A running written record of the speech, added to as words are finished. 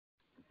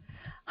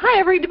Hi,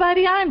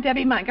 everybody. I'm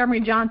Debby Montgomery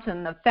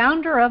Johnson, the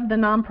founder of the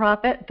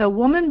nonprofit, The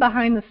Woman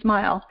Behind the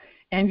Smile,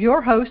 and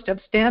your host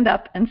of Stand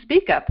Up and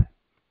Speak Up,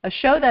 a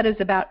show that is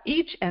about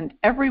each and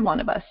every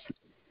one of us.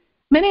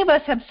 Many of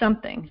us have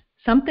something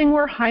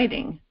we're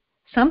hiding,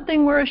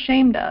 something we're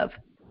ashamed of,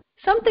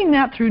 something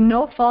that through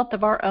no fault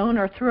of our own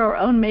or through our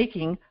own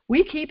making,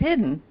 we keep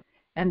hidden,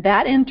 and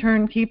that in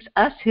turn keeps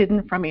us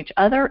hidden from each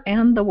other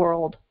and the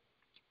world.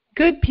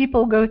 Good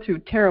people go through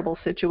terrible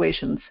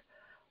situations.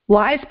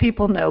 Wise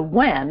people know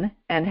when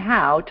and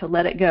how to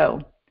let it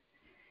go.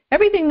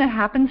 Everything that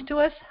happens to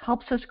us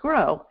helps us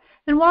grow,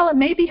 and while it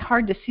may be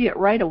hard to see it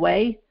right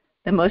away,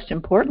 the most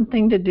important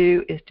thing to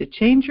do is to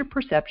change your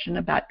perception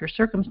about your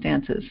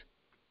circumstances.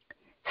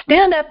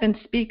 Stand Up and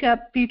Speak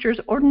Up features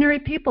ordinary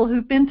people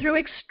who've been through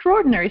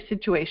extraordinary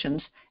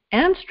situations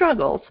and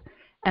struggles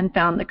and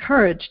found the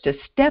courage to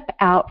step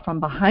out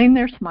from behind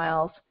their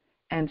smiles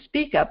and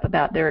speak up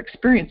about their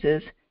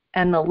experiences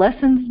and the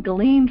lessons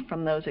gleaned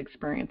from those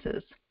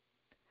experiences.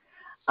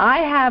 I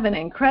have an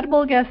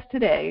incredible guest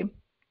today,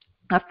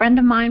 a friend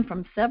of mine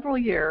from several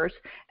years,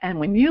 and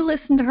when you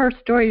listen to her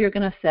story, you're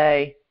going to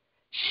say,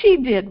 she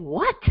did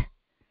what?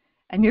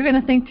 And you're going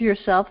to think to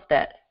yourself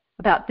that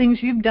about things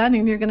you've done,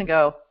 and you're going to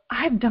go,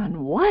 I've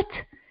done what?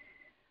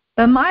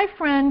 But my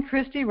friend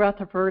Christy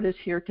Rutherford is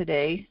here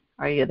today.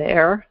 Are you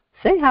there?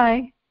 Say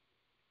hi.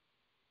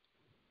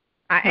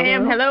 I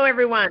am. Hello,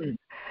 everyone.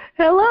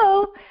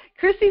 Hello.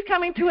 Christy's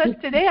coming to us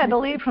today, I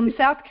believe, from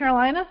South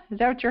Carolina. Is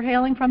that what you're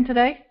hailing from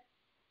today?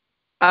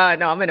 No,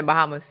 I'm in the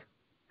Bahamas.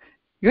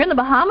 You're in the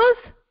Bahamas?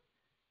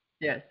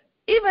 Yes.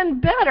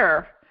 Even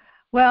better.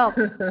 Well,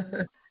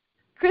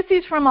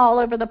 Christy's from all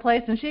over the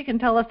place, and she can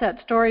tell us that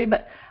story.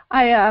 But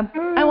I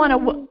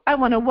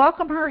want to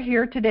welcome her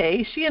here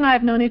today. She and I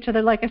have known each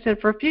other, like I said,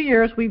 for a few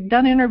years. We've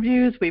done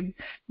interviews. We've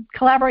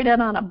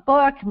collaborated on a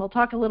book, and we'll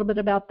talk a little bit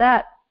about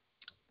that.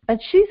 But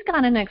she's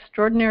got an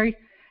extraordinary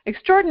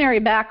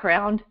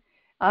background,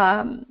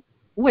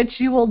 which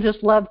you will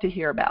just love to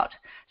hear about.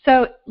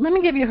 So let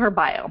me give you her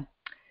bio.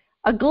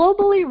 A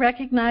globally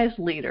recognized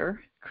leader,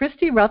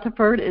 Christy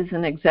Rutherford is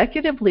an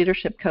executive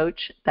leadership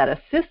coach that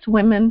assists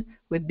women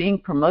with being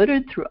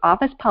promoted through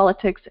office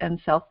politics and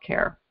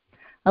self-care.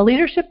 A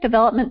leadership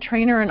development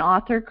trainer and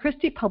author,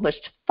 Christy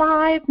published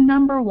 5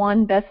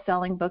 #1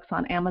 best-selling books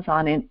on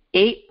Amazon in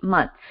 8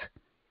 months.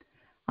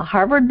 A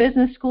Harvard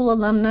Business School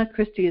alumna,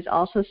 Christy is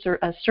also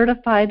a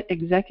certified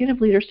executive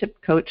leadership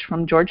coach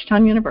from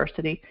Georgetown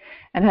University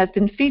and has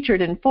been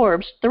featured in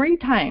Forbes 3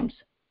 times.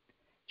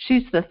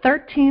 She's the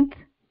 13th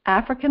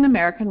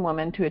African-American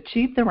woman to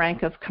achieve the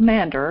rank of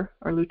commander,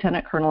 or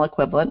lieutenant colonel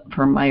equivalent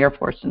for my Air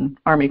Force and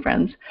Army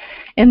friends,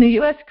 in the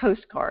U.S.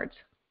 Coast Guards.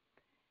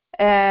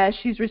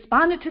 She's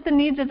responded to the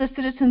needs of the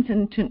citizens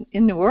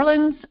in New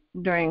Orleans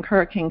during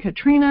Hurricane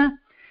Katrina.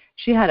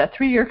 She had a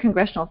 3-year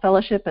congressional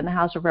fellowship in the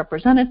House of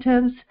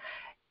Representatives.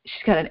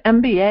 She's got an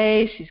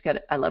MBA.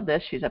 I love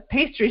this, she's a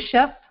pastry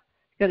chef,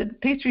 got a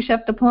pastry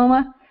chef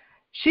diploma.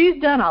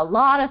 She's done a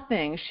lot of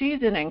things.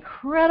 She's an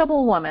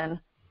incredible woman.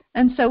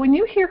 And so when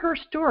you hear her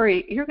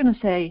story, you're going to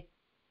say,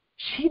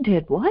 she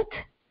did what?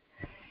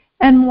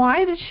 And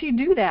why did she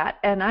do that?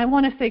 And I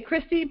want to say,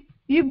 Christy,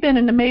 you've been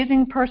an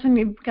amazing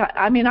person.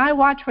 I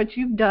watch what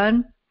you've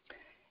done,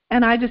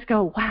 and I just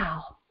go,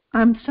 wow,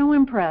 I'm so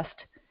impressed.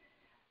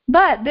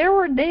 But there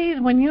were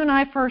days when you and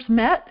I first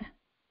met,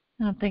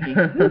 and I'm thinking,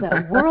 who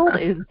the world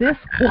is this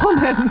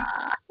woman?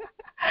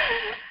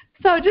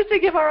 So just to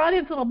give our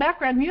audience a little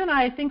background, you and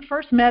I think,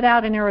 first met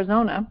out in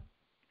Arizona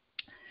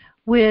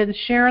with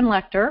Sharon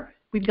Lecter.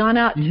 We'd gone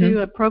out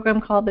to a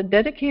program called The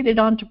Dedicated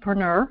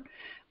Entrepreneur,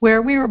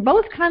 where we were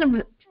both kind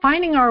of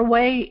finding our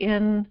way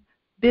in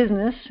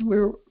business.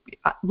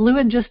 Lou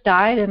had just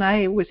died, and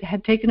I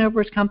had taken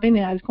over his company,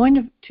 and I was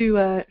going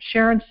to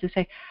Sharon's to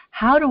say,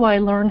 how do I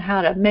learn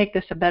how to make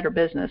this a better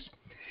business?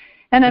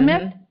 And I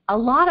met a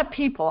lot of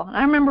people.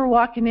 I remember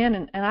walking in,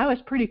 and I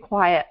was pretty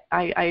quiet.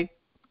 I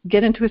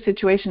get into a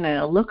situation, and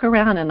I look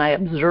around, and I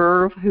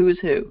observe who's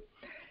who.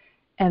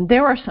 And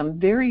there were some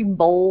very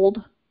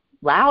bold,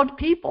 loud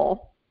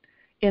people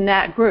in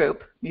that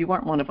group. You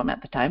weren't one of them at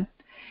the time.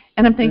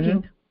 And I'm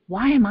thinking,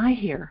 why am I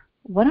here?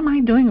 What am I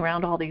doing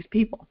around all these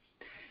people?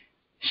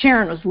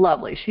 Sharon was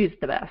lovely. She's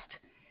the best.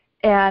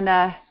 And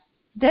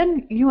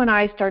then you and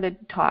I started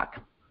to talk.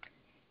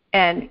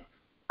 And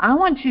I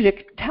want you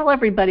to tell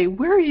everybody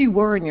where you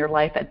were in your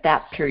life at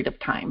that period of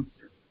time.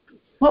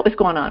 What was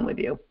going on with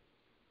you?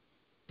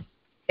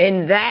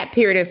 In that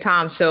period of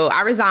time, so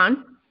I resigned.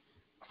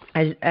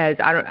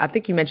 I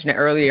think you mentioned it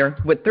earlier,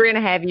 with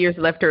 3.5 years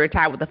left to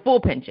retire with a full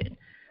pension.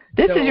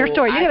 This is your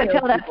story. You got to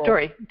tell that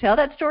story. Tell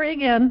that story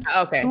again.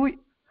 Okay.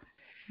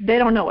 They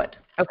don't know it.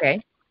 Okay.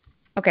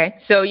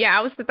 So, yeah,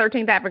 I was the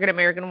 13th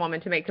African-American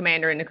woman to make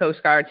commander in the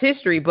Coast Guard's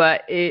history,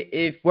 but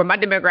where my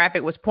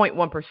demographic was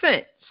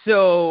 0.1%.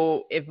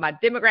 So if my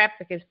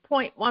demographic is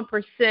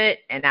 0.1%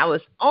 and I was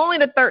only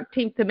the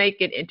 13th to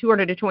make it in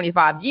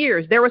 225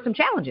 years, there were some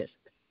challenges.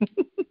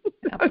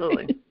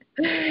 Absolutely.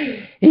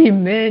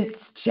 Immense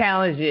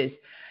challenges.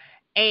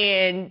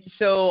 And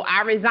so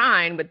I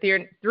resigned, but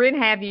there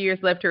 3.5 years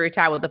left to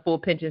retire with a full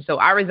pension. So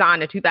I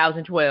resigned in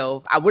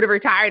 2012. I would have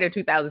retired in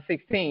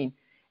 2016.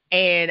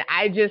 And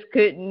I just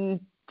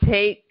couldn't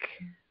take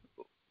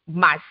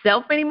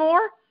myself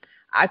anymore.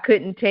 I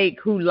couldn't take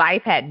who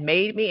life had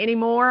made me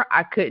anymore.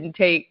 I couldn't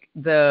take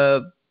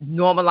the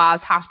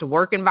normalized hostile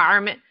work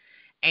environment.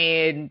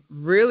 And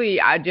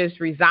really, I just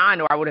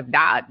resigned, or I would have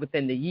died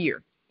within the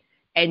year.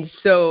 And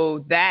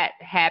so that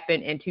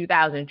happened in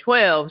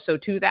 2012. So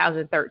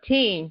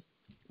 2013,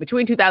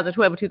 between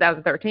 2012 and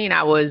 2013,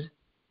 I was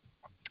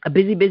a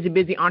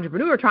busy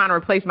entrepreneur trying to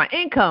replace my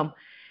income.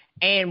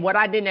 And what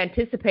I didn't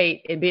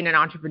anticipate in being an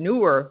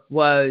entrepreneur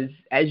was,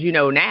 as you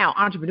know now,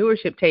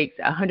 entrepreneurship takes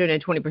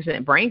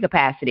 120% brain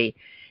capacity.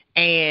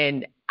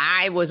 And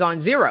I was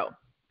on zero.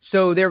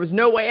 So there was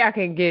no way I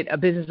could get a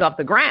business off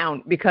the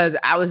ground because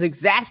I was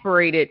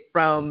exasperated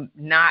from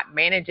not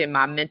managing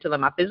my mental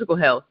and my physical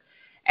health.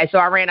 And so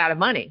I ran out of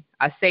money.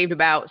 I saved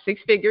about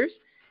 6 figures,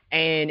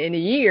 and in a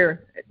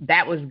year,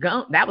 that was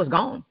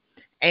gone.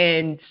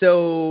 And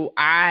so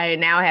I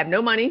now have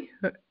no money.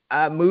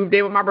 I moved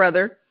in with my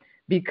brother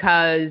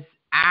because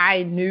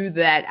I knew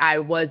that I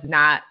was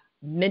not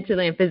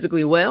mentally and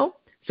physically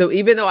well. So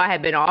even though I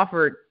had been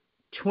offered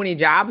 20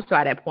 jobs, so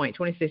at that point,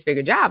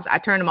 26-figure jobs, I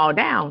turned them all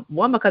down.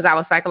 One, because I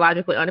was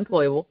psychologically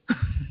unemployable.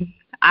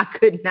 I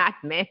could not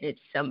manage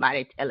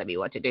somebody telling me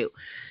what to do.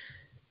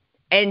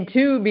 And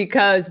 2,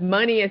 because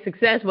money and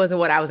success wasn't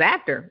what I was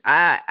after.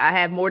 I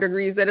have more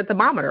degrees than a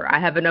thermometer. I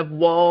have enough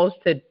walls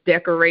to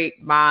decorate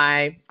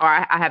I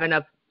have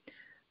enough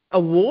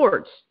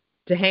awards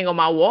to hang on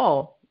my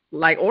wall,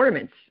 like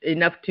ornaments,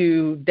 enough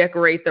to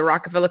decorate the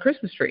Rockefeller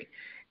Christmas tree.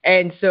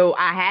 And so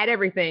I had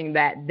everything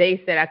that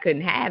they said I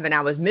couldn't have, and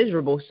I was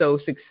miserable. So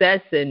success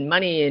and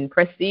money and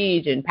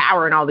prestige and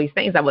power and all these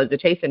things, I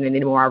wasn't chasing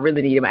anymore. I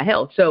really needed my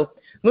health. So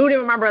moved in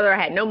with my brother.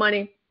 I had no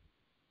money.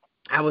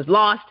 I was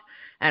lost.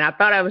 And I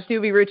thought I would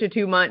still be rich in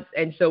 2 months.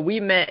 And so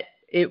we met,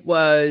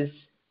 was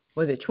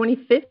it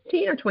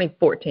 2015 or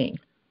 2014?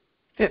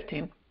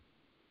 15.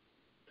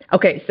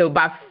 Okay, so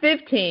by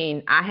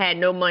 15, I had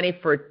no money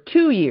for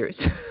 2 years.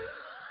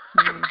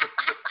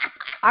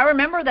 I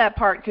remember that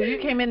part because you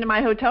came into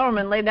my hotel room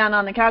and laid down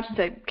on the couch and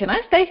said, "Can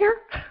I stay here?"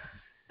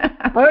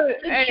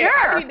 Hey,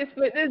 sure. I need to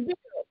split this bill.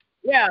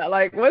 Yeah,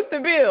 like, what's the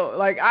bill?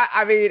 Like,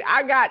 I mean,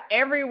 I got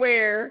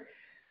everywhere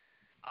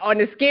on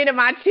the skin of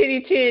my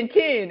chinny chin.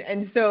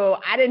 And so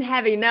I didn't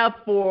have enough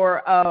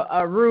for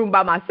a room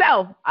by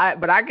myself,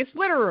 but I could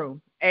split a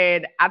room.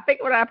 And I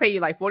think, what did I pay you,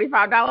 like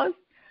 $45?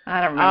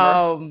 I don't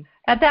remember.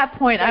 At that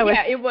point,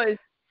 it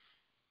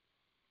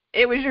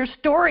was your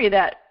story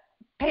that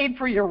paid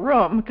for your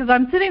room, because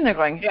I'm sitting there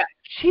going, yeah.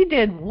 She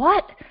did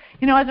what?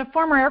 You know, as a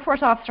former Air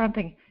Force officer, I'm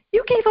thinking,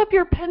 you gave up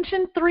your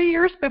pension 3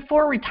 years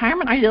before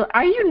retirement?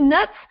 Are you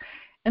nuts?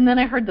 And then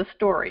I heard the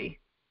story,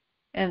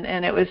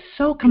 and it was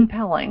so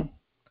compelling.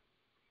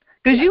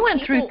 Because you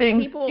went through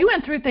things. You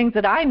went through things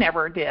that I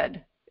never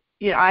did.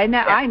 You know,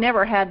 I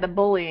never had the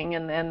bullying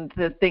and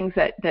the things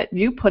that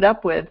you put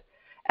up with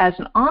as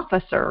an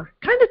officer.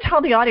 Kind of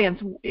tell the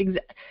audience,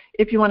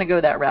 if you want to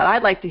go that route.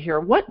 I'd like to hear,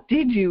 what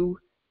did you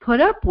put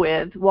up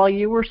with while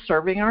you were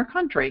serving our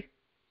country?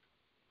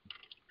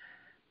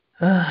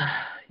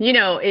 You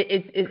know,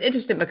 it's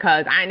interesting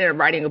because I ended up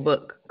writing a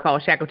book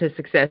called Shackled to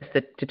Success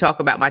to talk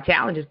about my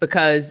challenges,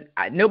 because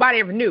nobody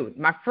ever knew.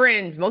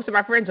 Most of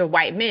my friends are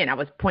white men. I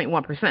was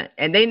 0.1%,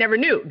 and they never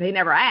knew. They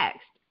never asked,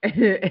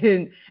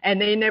 and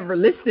they never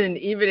listened,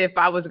 even if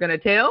I was going to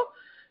tell.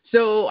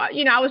 So,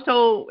 you know, I was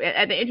told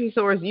at the entry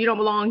stores, you don't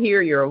belong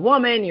here. You're a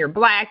woman. You're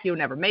black. You'll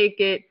never make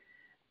it.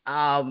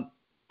 I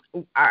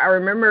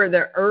remember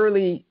the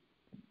early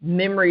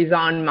memories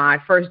on my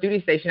first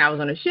duty station. I was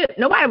on a ship.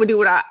 Nobody would do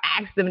what I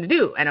asked them to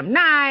do, and I'm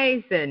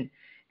nice, and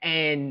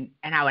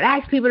I would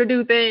ask people to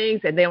do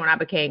things. And then when I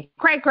became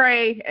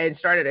cray and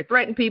started to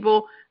threaten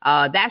people,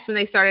 that's when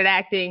they started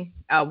acting.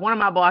 One of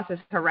my bosses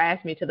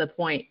harassed me to the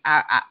point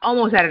I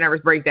almost had a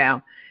nervous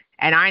breakdown,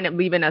 and I ended up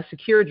leaving a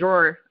secure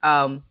drawer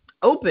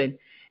open.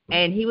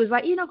 And he was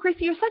like, you know,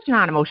 Christy, you're such an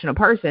unemotional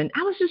person.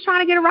 I was just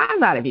trying to get a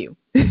rise out of you.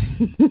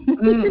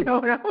 You know,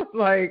 and I was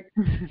like,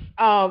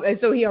 and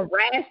so he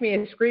harassed me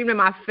and screamed in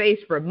my face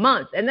for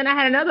months. And then I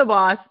had another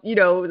boss, you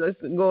know, let's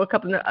go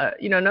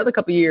another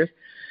couple years.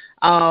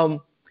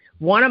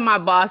 One of my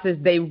bosses,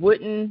 they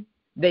wouldn't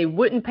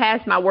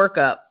pass my work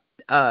up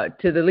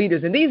to the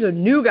leaders. And these are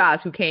new guys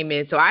who came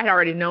in. So I had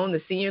already known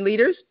the senior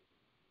leaders.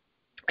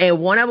 And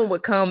one of them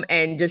would come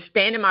and just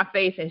stand in my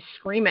face and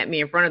scream at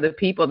me in front of the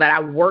people that I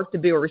worked to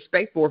build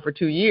respect for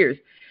 2 years.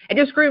 And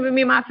just scream at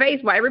me in my face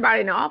while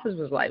everybody in the office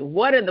was like,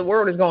 what in the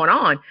world is going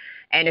on?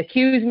 And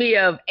accused me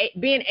of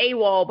being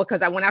AWOL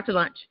because I went out to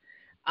lunch.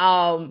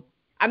 I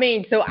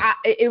think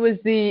it was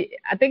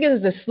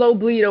the slow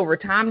bleed over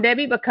time,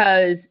 Debbie,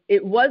 because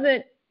it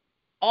wasn't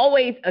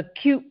always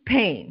acute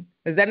pain.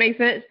 Does that make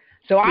sense?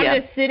 So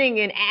I'm just sitting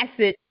in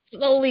acid,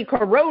 slowly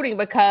corroding,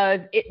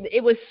 because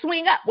it would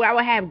swing up where I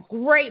would have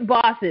great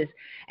bosses,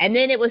 and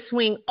then it would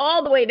swing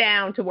all the way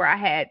down to where I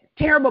had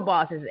terrible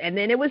bosses, and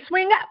then it would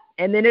swing up,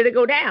 and then it would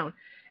go down.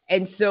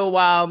 And so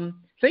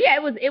yeah,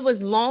 it was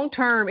long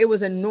term. It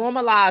was a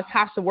normalized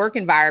hostile work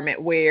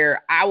environment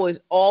where I was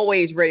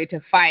always ready to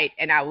fight,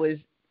 and I was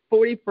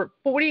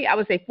 40. I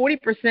would say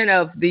 40%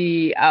 of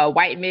the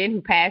white men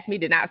who passed me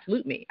did not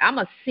salute me. I'm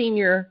a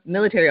senior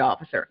military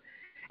officer,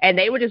 and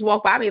they would just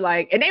walk by me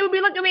and they would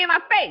be looking me in my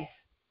face.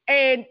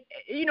 And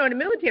in the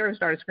military, I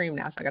started screaming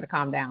now, so I got to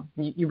calm down.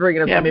 You bring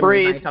it up to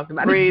me. I talked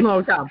about it a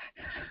long time.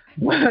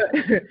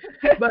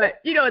 But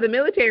in the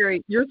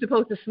military, you're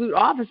supposed to salute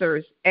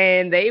officers,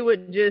 and they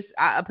would just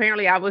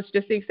apparently I was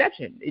just the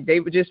exception. They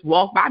would just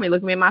walk by me,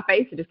 look me in my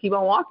face, and just keep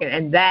on walking,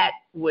 and that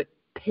would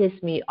piss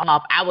me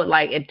off. I would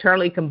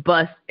internally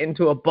combust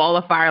into a ball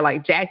of fire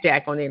like Jack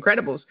on The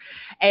Incredibles,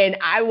 and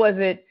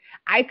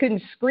I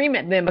couldn't scream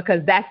at them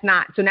because that's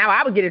not. So now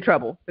I would get in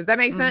trouble. Does that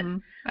make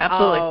sense?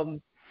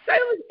 Absolutely. So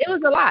it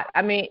was a lot.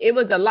 I mean, it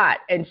was a lot,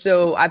 and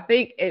so I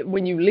think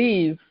when you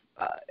leave.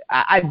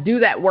 I do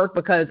that work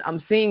because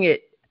I'm seeing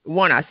it.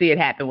 One, I see it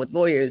happen with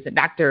lawyers and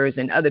doctors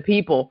and other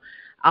people.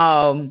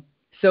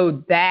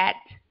 So that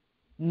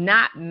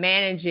not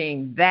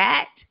managing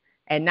that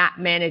and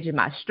not managing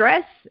my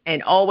stress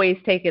and always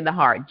taking the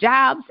hard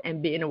jobs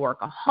and being a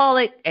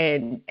workaholic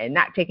and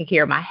not taking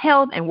care of my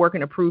health and working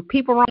to prove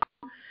people wrong,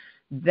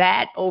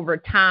 that over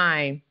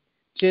time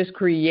just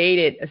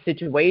created a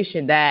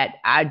situation that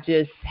I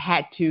just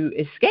had to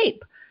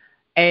escape.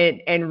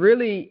 And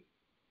really,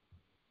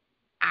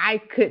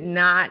 I could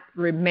not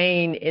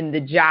remain in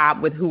the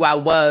job with who I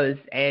was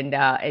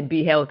and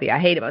be healthy. I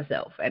hated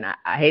myself and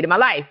I hated my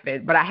life,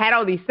 but I had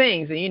all these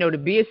things. And, to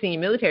be a senior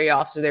military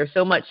officer, there's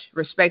so much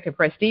respect and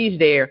prestige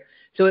there.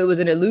 So it was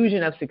an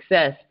illusion of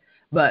success,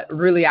 but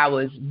really I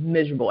was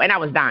miserable and I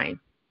was dying.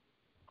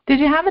 Did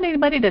you have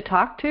anybody to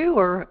talk to,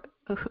 or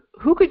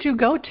who could you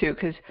go to?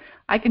 Because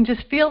I can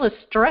just feel the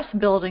stress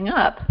building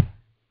up.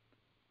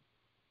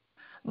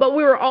 But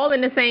we were all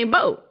in the same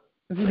boat.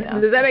 Yeah,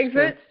 does that make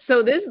sense?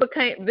 So this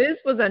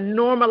was a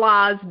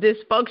normalized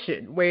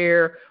dysfunction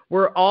where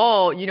we're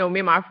all, me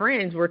and my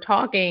friends were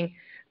talking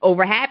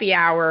over happy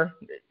hour,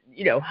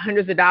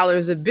 hundreds of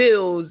dollars of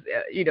bills,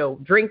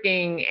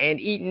 drinking and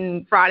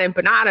eating fried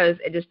empanadas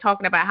and just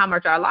talking about how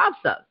much our lives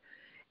suck.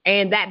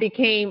 And that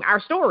became our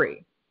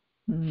story.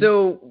 Mm-hmm.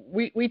 So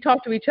we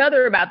talked to each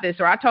other about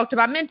this, or I talked to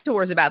my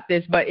mentors about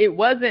this, but it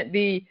wasn't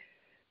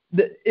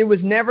it was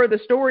never the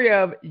story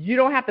of you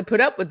don't have to put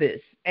up with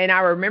this. And I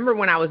remember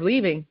when I was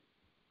leaving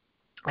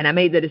and I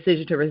made the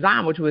decision to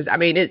resign, which was,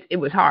 it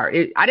was hard.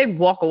 I didn't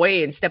walk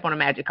away and step on a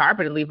magic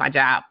carpet and leave my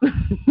job,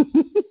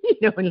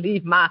 and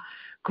leave my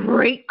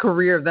great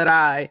career that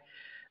I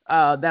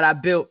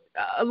built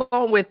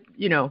along with,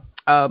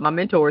 my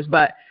mentors.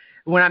 But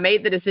when I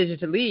made the decision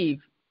to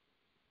leave,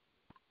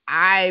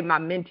 my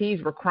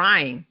mentees were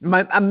crying.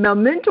 My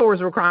mentors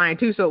were crying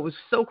too. So it was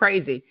so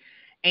crazy.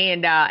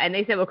 And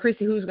they said, well,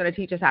 Christy, who's going to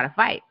teach us how to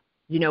fight?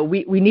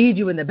 We need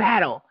you in the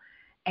battle.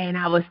 And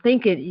I was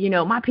thinking,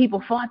 my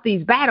people fought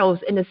these battles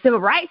in the civil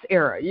rights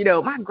era.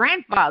 My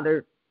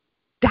grandfather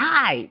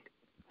died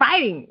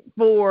fighting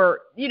for,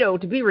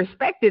 to be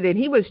respected. And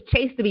he was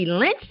chased to be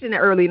lynched in the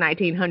early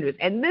 1900s.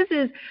 And this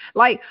is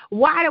why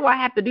do I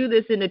have to do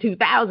this in the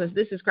 2000s?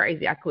 This is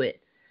crazy. I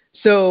quit.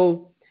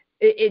 So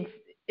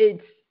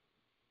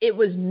it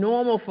was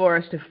normal for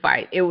us to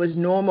fight. It was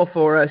normal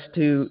for us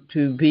to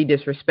be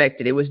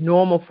disrespected. It was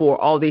normal for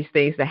all these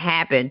things to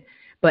happen,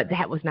 but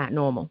that was not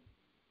normal.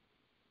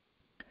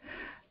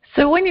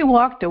 So when you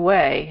walked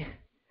away,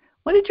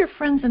 what did your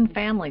friends and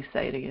family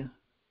say to you?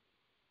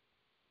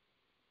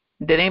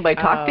 Did anybody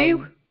talk to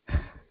you?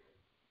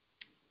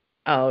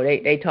 Oh,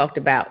 they talked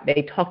about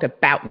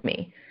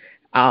me.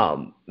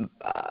 Some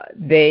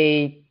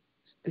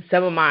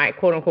of my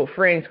quote unquote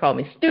friends called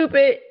me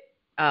stupid.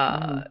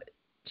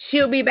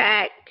 She'll be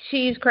back.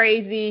 She's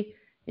crazy.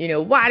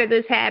 Why did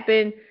this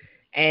happen?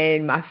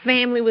 And my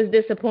family was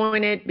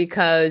disappointed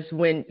because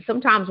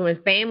sometimes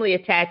when family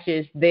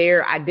attaches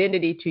their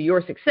identity to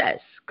your success,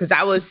 because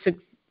I was, a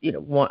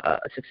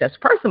successful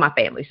person in my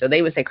family. So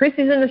they would say,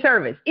 Christy's in the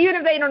service, even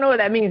if they don't know what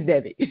that means,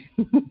 Debbie.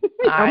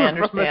 I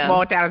understand. From a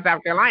small town in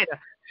South Carolina.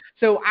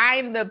 So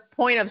I'm the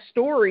point of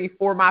story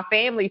for my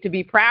family to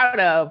be proud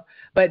of.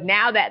 But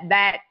now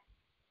that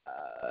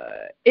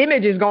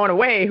image is going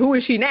away, who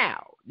is she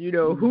now?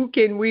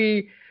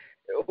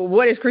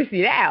 What is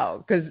Christy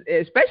now? Because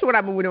especially when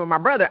I moved in with my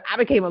brother, I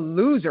became a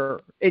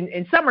loser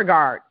in some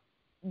regard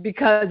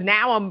because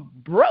now I'm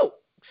broke.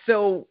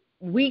 So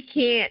we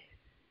can't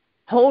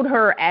hold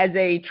her as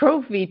a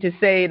trophy to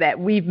say that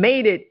we've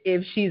made it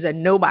if she's a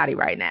nobody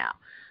right now.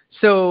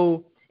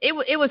 So it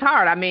was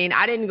hard.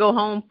 I didn't go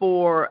home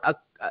for a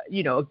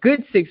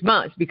good 6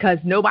 months because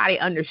nobody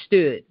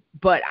understood.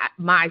 But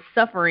my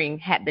suffering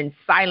had been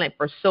silent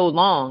for so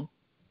long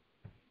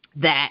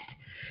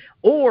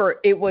or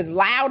it was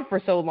loud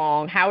for so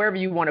long, however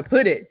you want to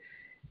put it,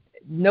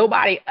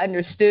 nobody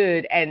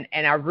understood. And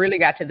I really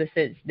got to the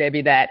sense,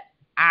 Debbie, that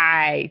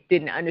I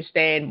didn't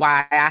understand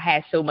why I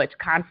had so much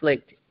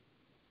conflict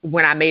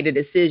when I made a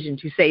decision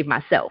to save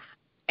myself.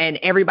 And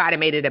everybody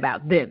made it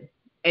about them.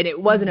 And it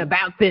wasn't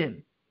about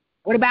them.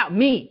 What about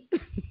me?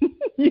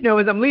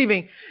 as I'm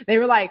leaving, they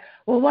were like,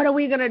 well, what are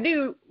we going to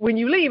do when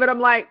you leave? And I'm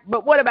like,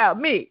 but what about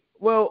me?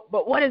 Well,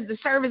 but what is the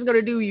service going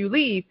to do when you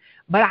leave?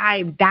 But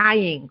I'm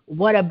dying.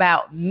 What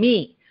about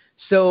me?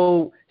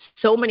 So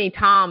many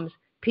times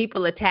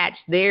people attach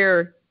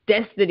their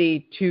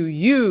destiny to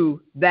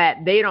you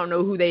that they don't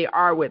know who they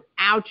are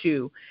without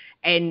you.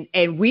 And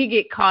we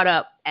get caught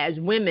up as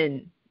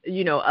women,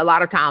 a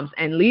lot of times,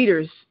 and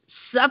leaders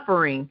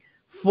suffering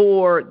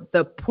for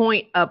the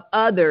point of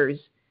others.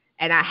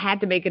 And I had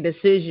to make a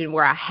decision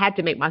where I had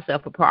to make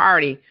myself a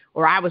priority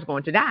or I was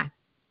going to die.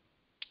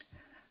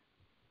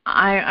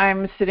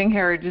 I'm sitting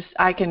here,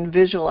 I can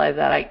visualize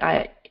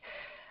that.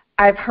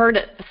 I've heard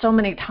it so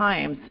many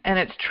times, and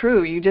it's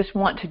true. You just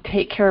want to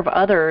take care of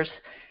others,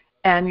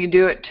 and you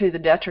do it to the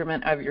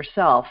detriment of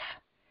yourself.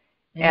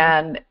 Mm-hmm.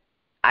 And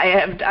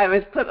I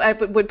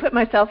would put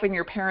myself in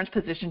your parents'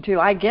 position too.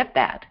 I get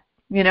that.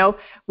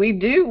 We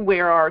do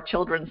wear our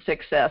children's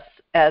success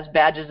as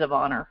badges of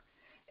honor.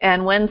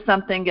 And when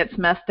something gets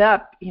messed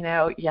up, you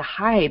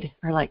hide,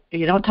 or like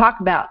you don't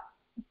talk about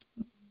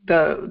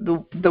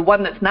the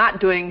one that's not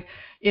doing,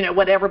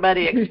 what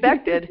everybody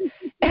expected.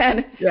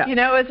 And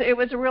it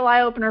was a real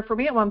eye opener for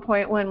me at one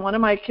point when one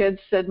of my kids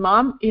said,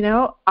 "Mom,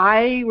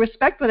 I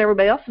respect what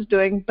everybody else is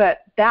doing, but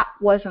that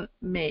wasn't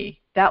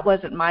me. That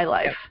wasn't my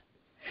life."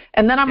 Yeah.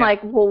 And then I'm like,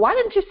 "Well, why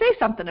didn't you say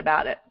something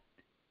about it?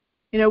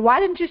 Why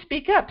didn't you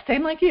speak up?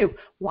 Same like you.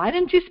 Why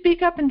didn't you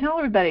speak up and tell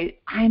everybody,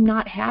 I'm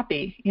not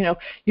happy?"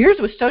 Yours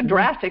was so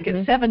drastic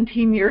at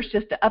 17 years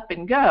just to up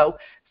and go.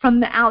 From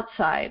the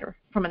outside, or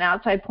from an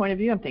outside point of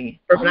view, I'm thinking,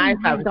 oh my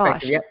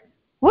gosh,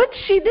 what'd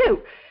she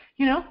do?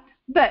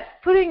 But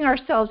putting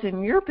ourselves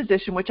in your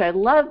position, which I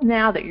love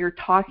now that you're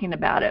talking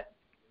about it,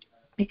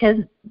 because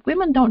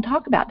women don't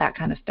talk about that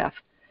kind of stuff.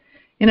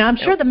 I'm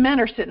sure the men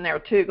are sitting there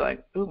too going,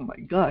 oh my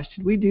gosh,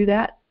 did we do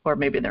that? Or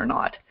maybe they're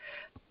not.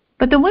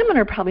 But the women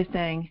are probably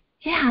saying,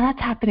 yeah, that's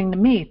happening to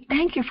me.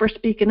 Thank you for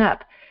speaking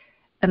up.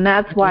 And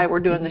that's why we're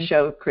doing the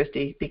show,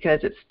 Christy,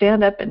 because it's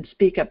stand up and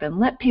speak up and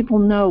let people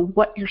know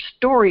what your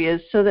story is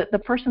so that the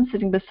person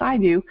sitting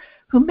beside you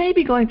who may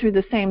be going through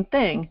the same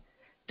thing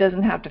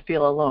doesn't have to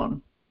feel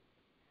alone.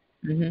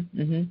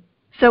 Mm-hmm, mm-hmm.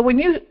 So when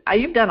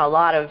you've done a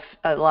lot of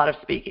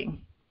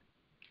speaking,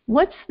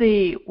 what's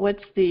the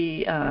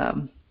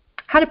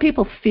how do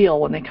people feel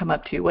when they come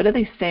up to you? What are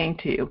they saying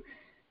to you?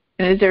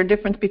 And is there a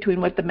difference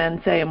between what the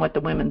men say and what the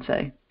women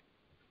say?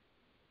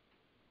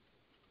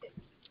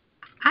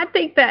 I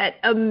think that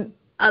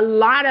a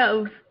lot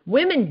of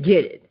women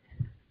get it.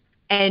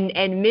 And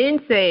men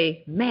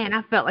say, man,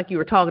 I felt like you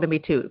were talking to me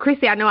too.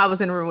 Christy, I know I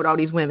was in a room with all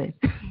these women.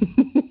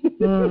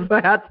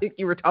 But I think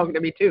you were talking to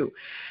me too.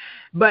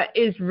 But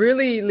it's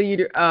really,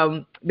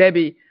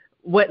 Debbie,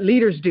 what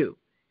leaders do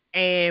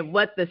and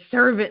what the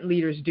servant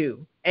leaders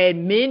do.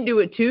 And men do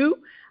it too.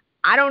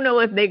 I don't know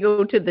if they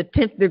go to the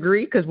 10th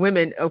degree, because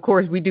women, of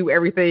course, we do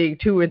everything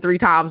 2 and 3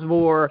 times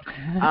more.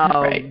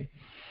 Right.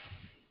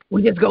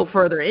 We just go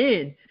further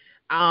in.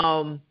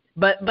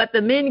 But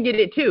the men get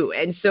it too.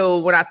 And so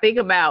when I think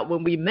about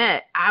when we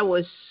met, I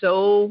was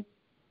so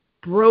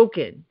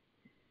broken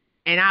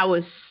and I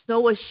was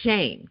so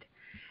ashamed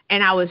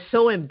and I was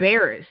so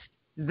embarrassed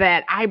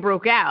that I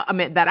broke out. I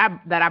mean, that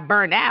I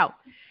burned out,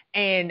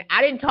 and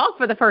I didn't talk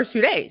for the first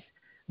 2 days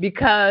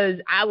because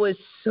I was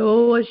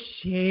so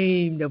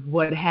ashamed of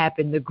what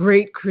happened. The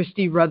great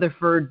Christy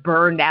Rutherford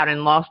burned out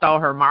and lost all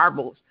her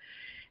marbles.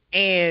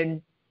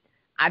 And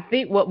I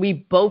think what we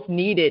both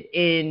needed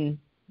in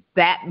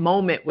that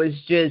moment was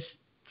just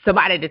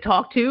somebody to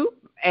talk to.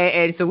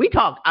 And so we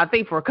talked, I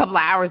think, for a couple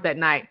of hours that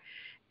night.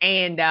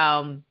 And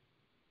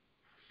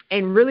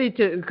really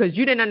because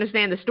you didn't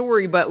understand the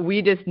story, but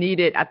we just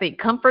needed, I think,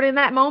 comfort in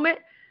that moment.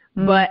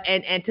 But,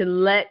 and to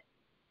let,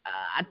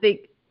 I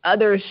think,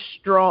 another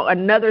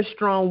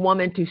strong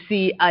woman to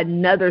see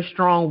another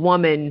strong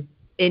woman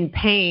in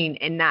pain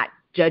and not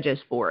judge us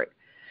for it.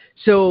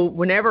 So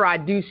whenever I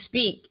do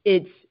speak,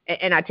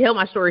 and I tell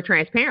my story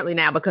transparently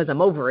now because I'm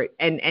over it.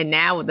 And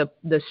now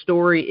the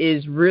story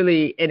is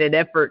really in an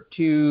effort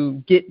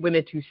to get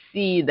women to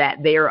see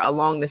that they're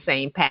along the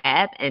same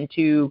path and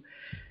to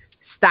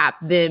stop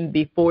them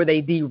before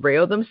they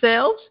derail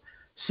themselves.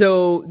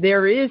 So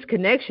there is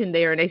connection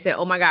there. And they say,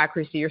 oh my God,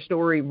 Christy, your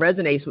story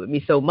resonates with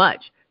me so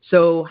much.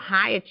 So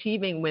high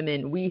achieving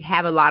women, we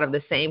have a lot of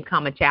the same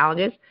common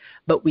challenges,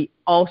 but we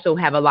also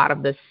have a lot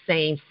of the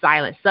same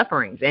silent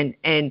sufferings.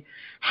 And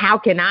how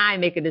can I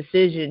make a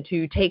decision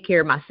to take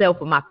care of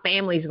myself when my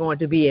family is going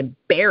to be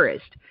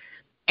embarrassed?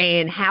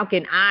 And how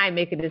can I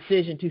make a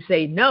decision to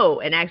say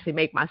no and actually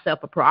make myself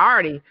a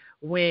priority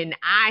when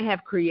I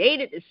have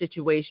created a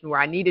situation where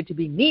I needed to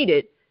be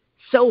needed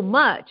so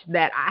much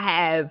that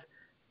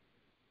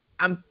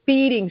I'm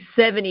feeding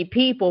 70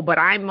 people, but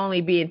I'm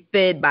only being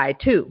fed by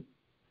 2.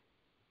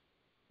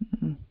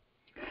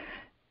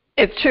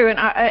 It's true. And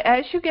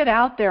as you get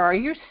out there, are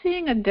you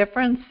seeing a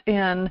difference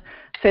in,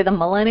 say, the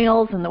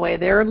millennials and the way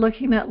they're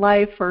looking at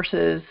life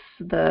versus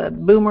the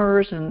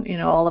boomers and,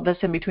 all of us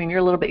in between? You're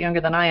a little bit younger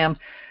than I am.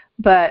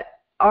 But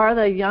are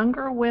the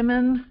younger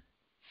women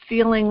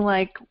feeling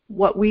like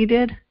what we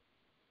did?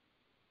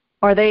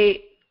 Are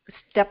they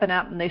stepping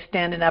up and they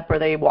standing up, or are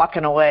they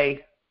walking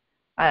away?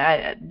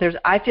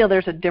 I feel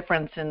there's a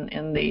difference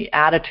in the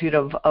attitude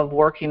of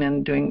working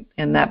and doing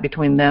in that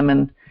between them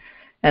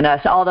and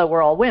us. Although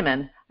we're all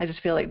women, I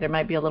just feel like there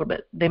might be a little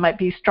bit. They might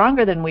be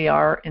stronger than we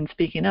are in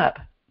speaking up.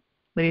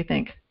 What do you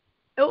think?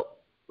 Oh,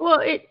 well,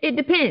 it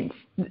depends.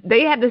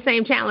 They have the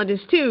same challenges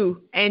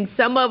too, and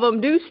some of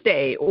them do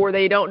stay, or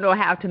they don't know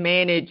how to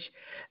manage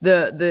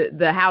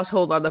the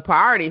household or the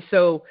priorities.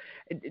 So,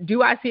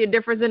 do I see a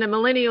difference in the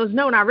millennials?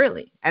 No, not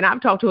really. And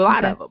I've talked to a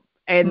lot of them,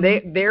 and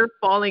they're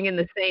falling in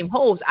the same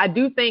holes. I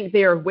do think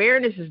their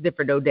awareness is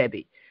different, though,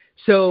 Debbie.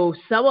 So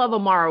some of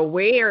them are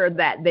aware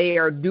that they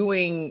are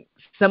doing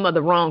some of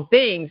the wrong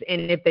things,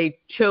 and if they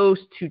chose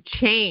to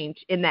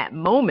change in that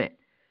moment,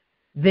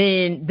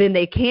 then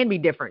they can be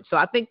different. So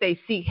I think they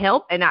seek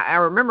help. And I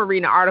remember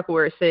reading an article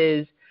where it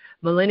says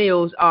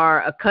millennials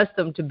are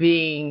accustomed to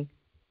being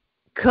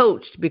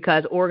coached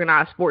because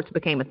organized sports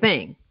became a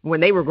thing when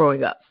they were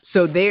growing up.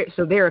 So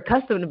they're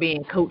accustomed to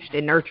being coached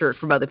and nurtured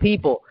from other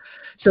people.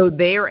 So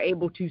they're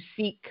able to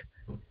seek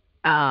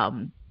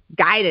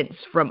guidance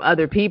from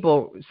other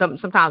people.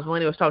 Sometimes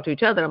millennials talk to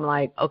each other. I'm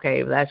like,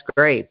 okay, well, that's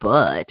great,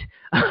 but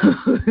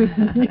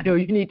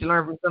you need to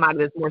learn from somebody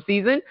that's more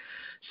seasoned.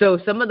 So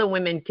some of the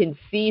women can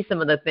see some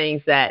of the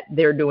things that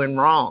they're doing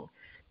wrong,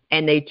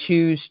 and they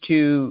choose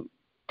to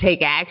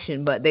take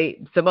action. But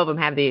some of them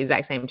have the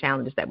exact same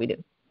challenges that we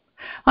do.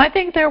 I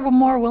think they were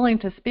more willing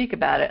to speak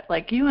about it.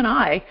 Like you and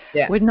I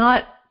would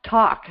not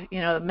talk.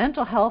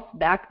 Mental health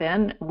back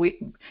then,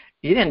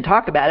 you didn't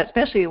talk about it,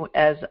 especially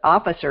as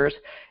officers,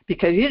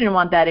 because you didn't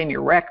want that in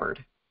your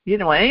record. You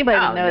didn't want anybody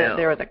to know that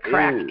there was a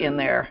crack in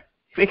there,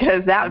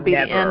 because that would be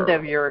the end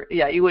of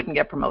you wouldn't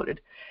get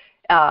promoted.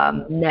 Never.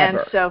 And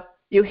so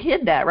you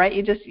hid that, right?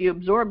 You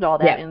absorbed all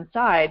that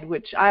inside,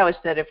 which I always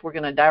said, if we're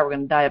going to die, we're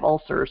going to die of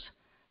ulcers,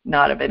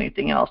 not of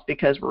anything else,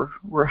 because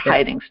we're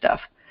hiding stuff.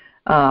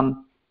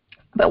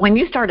 But when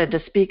you started to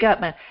speak up,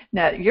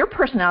 now your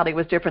personality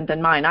was different than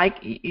mine.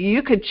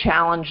 You could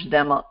challenge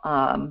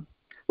them,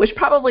 which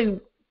probably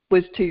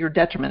was to your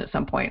detriment at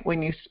some point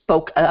when you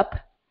spoke up,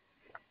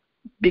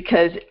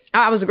 because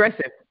I was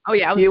aggressive. Oh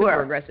yeah, I was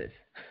super aggressive.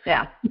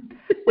 Yeah,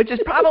 which is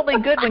probably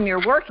good when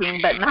you're working,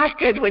 but not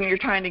good when you're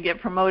trying to get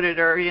promoted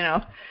or.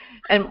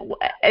 And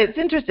it's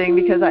interesting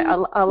because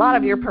a lot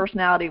of your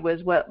personality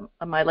was what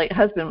my late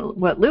husband,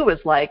 what Lou was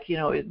like.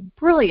 A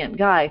brilliant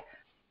guy.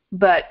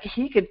 But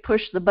he could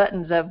push the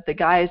buttons of the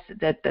guys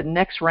at the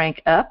next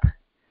rank up.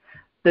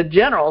 The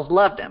generals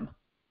loved him,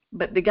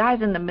 but the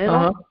guys in the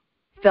middle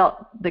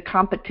felt the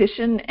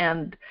competition,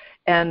 and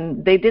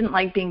they didn't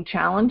like being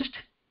challenged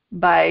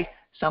by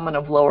someone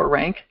of lower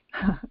rank,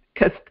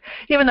 because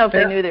even though if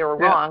they knew they were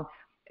wrong,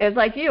 it's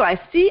like you. I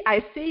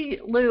see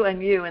Lou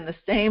and you in the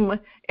same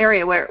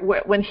area where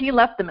when he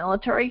left the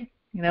military,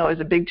 it was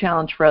a big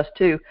challenge for us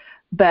too,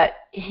 but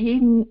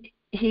he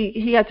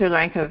got through the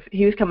rank of,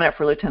 he was coming up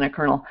for lieutenant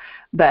colonel,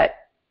 but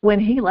when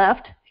he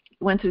left,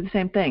 went through the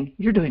same thing.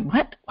 You're doing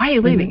what? Why are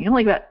you leaving? You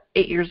only got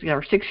 8 years to go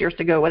or 6 years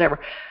to go, whatever.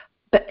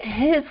 But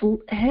his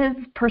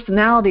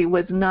personality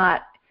was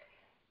not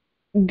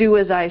do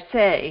as I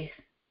say.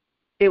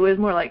 It was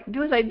more like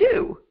do as I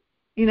do.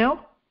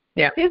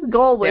 Yeah. His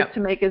goal was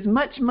to make as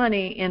much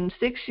money in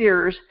 6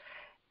 years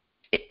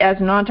as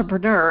an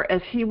entrepreneur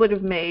as he would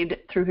have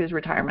made through his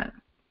retirement,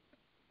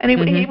 and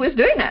he was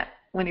doing that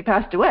when he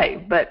passed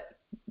away, but.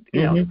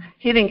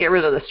 He didn't get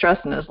rid of the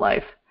stress in his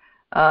life,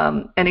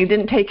 and he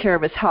didn't take care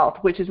of his health,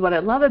 which is what I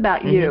love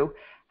about you,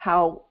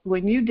 how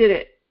when you did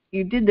it,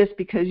 you did this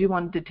because you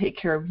wanted to take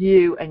care of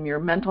you and your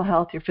mental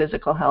health, your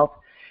physical health.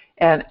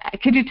 And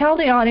could you tell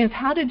the audience,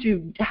 how did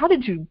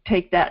you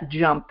take that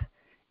jump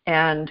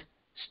and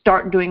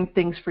start doing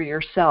things for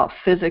yourself,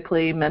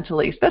 physically,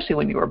 mentally, especially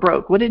when you were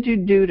broke? What did you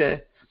do to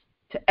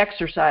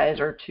exercise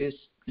or to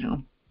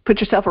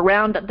put yourself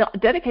around a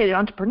dedicated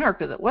entrepreneur,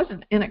 because it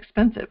wasn't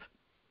inexpensive?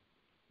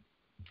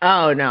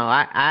 Oh, no,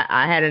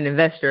 I had an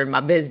investor in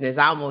my business.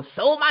 I almost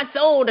sold my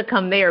soul to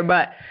come there.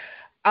 But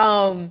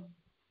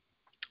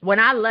when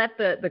I left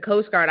the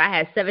Coast Guard, I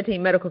had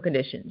 17 medical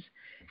conditions.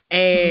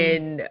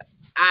 And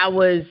I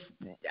was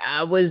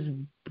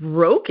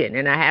broken,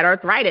 and I had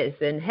arthritis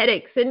and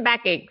headaches and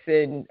backaches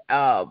and,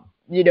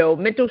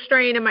 mental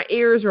strain, and my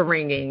ears were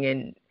ringing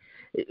and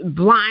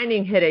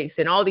blinding headaches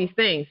and all these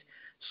things.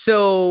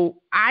 So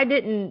I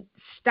didn't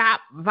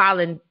stop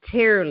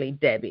voluntarily,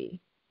 Debbie.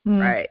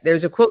 Right.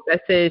 There's a quote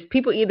that says,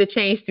 people either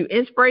change through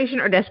inspiration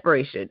or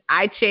desperation.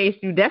 I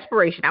changed through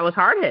desperation. I was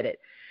hard-headed.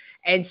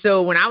 And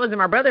so when I was in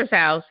my brother's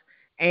house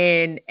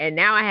and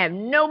now I have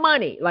no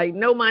money,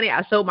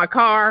 I sold my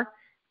car.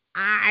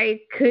 I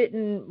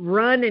couldn't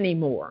run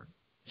anymore.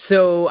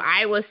 So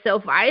I was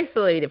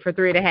self-isolated for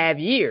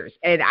 3.5 years,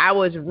 and I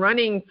was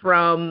running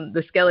from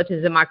the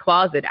skeletons in my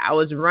closet. I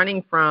was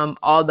running from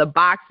all the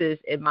boxes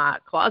in my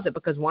closet,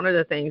 because one of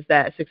the things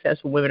that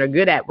successful women are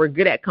good at, we're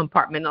good at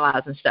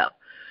compartmentalizing stuff.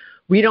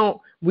 We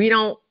don't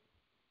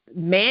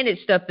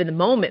manage stuff in the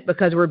moment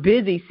because we're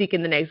busy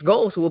seeking the next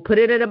goal. So we'll put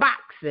it in a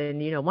box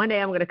and, one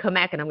day I'm going to come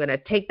back and I'm going to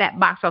take that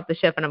box off the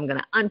shelf and I'm going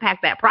to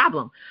unpack that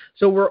problem.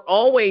 So we're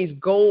always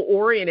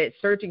goal-oriented,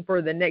 searching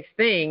for the next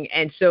thing.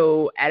 And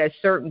so at a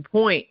certain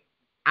point,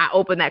 I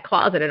opened that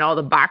closet and all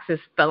the boxes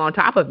fell on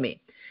top of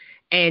me.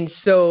 And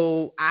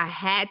so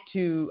I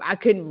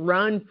couldn't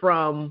run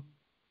from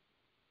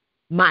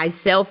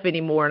myself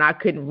anymore, and I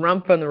couldn't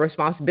run from the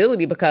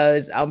responsibility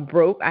because I'm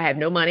broke. I have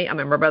no money. I'm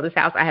in my brother's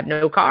house. I have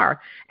no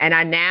car. And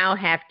I now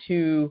have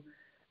to,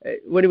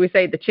 what do we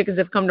say? The chickens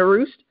have come to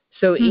roost.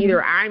 So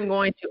either I'm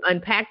going to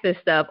unpack this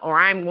stuff or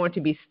I'm going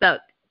to be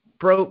stuck,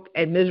 broke,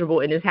 and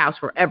miserable in this house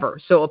forever.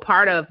 So a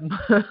part of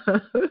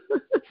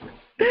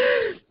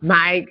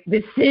my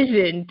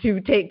decision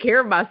to take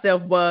care of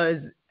myself was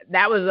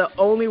that was the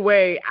only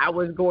way I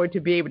was going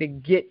to be able to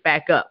get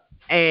back up.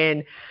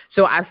 And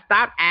so I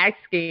stopped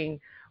asking,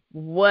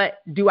 what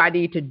do I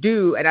need to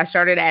do? And I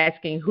started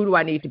asking, who do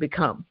I need to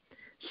become?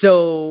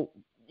 So,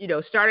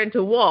 starting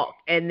to walk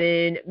and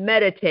then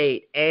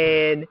meditate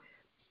and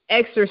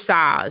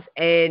exercise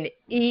and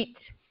eat.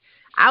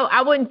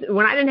 I wouldn't,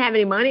 when I didn't have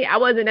any money, I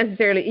wasn't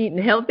necessarily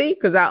eating healthy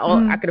because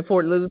I could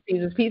afford Little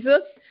Caesars pizza.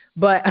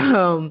 But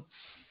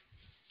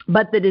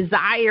the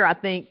desire, I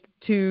think,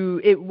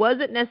 it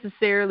wasn't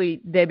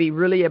necessarily, Debbie,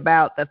 really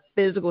about the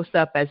physical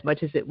stuff as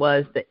much as it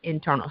was the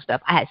internal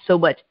stuff. I had so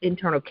much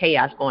internal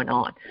chaos going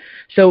on.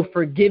 So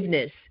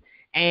forgiveness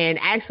and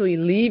actually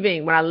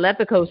leaving, when I left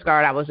the Coast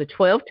Guard, I was a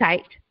 12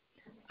 tight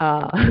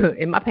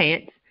in my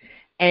pants.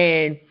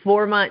 And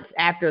 4 months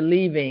after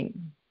leaving,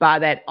 by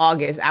that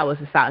August, I was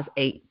a size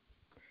 8.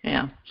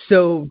 Yeah.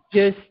 So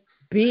just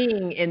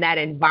being in that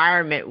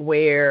environment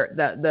where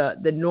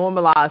the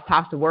normalized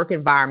toxic work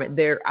environment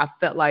there, I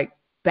felt like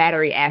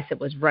battery acid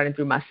was running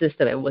through my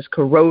system and was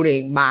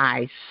corroding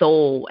my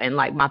soul and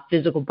like my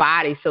physical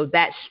body. So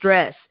that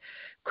stress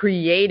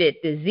created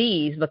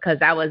disease because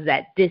I was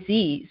at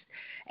dis-ease.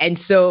 And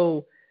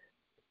so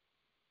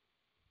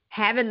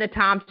having the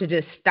time to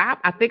just stop,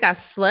 I think I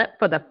slept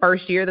for the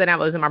first year that I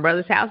was in my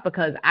brother's house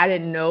because I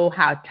didn't know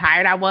how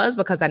tired I was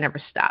because I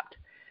never stopped.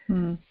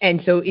 And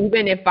so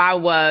even if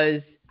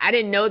I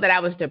didn't know that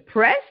I was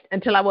depressed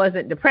until I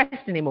wasn't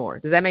depressed anymore.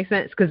 Does that make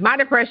sense? Because my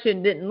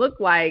depression didn't look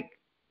like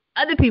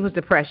other people's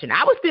depression.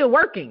 I was still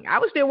working.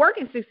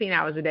 16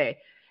 hours a day.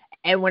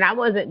 And when I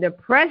wasn't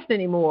depressed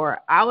anymore,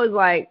 I was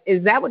like,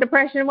 is that what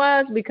depression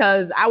was?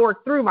 Because I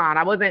worked through mine.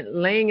 I wasn't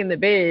laying in the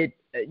bed,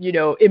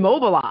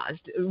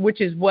 immobilized,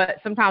 which is what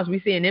sometimes we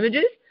see in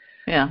images.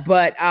 Yeah.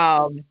 But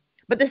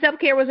the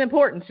self-care was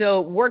important. So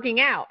working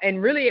out,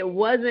 and really it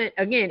wasn't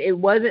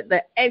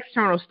the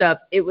external stuff.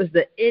 It was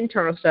the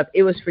internal stuff.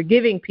 It was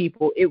forgiving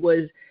people. It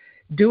was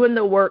doing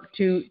the work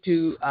to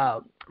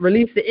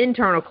release the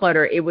internal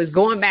clutter. It was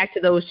going back to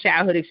those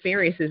childhood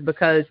experiences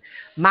because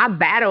my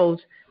battles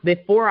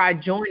before I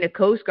joined the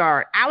Coast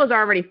Guard, I was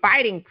already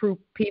fighting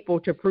people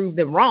to prove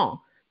them wrong.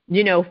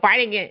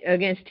 Fighting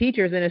against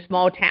teachers in a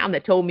small town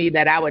that told me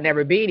that I would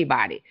never be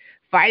anybody.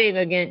 Fighting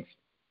against,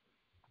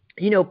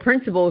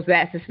 principals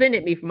that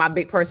suspended me for my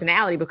big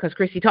personality because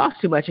Christy talks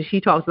too much and she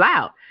talks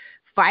loud.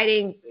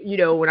 Fighting,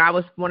 when I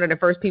was one of the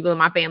first people in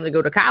my family to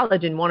go to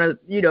college and one of,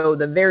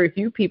 the very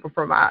few people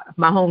from my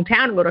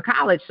hometown to go to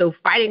college. So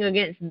fighting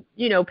against,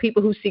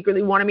 people who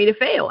secretly wanted me to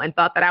fail and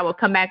thought that I would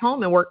come back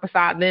home and work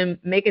beside them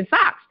making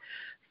socks.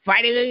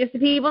 Fighting against the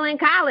people in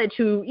college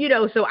who,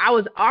 so I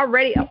was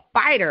already a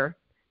fighter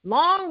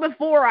long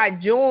before I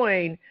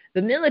joined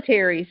the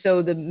military.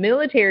 So the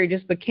military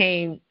just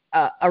became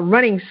a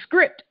running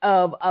script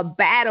of a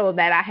battle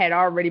that I had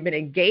already been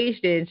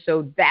engaged in.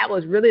 So that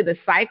was really the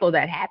cycle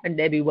that happened,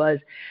 Debbie, was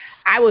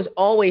I was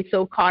always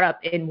so caught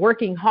up in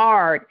working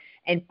hard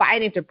and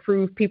fighting to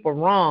prove people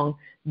wrong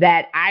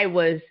that I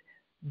was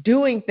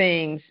doing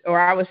things, or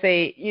I would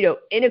say,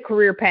 in a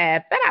career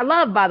path that I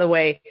love, by the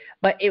way,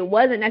 but it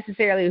wasn't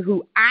necessarily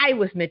who I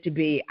was meant to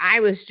be. I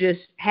was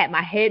just had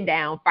my head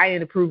down fighting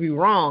to prove you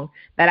wrong,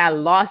 that I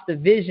lost the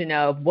vision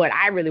of what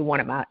I really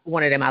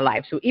wanted in my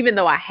life. So even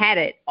though I had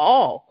it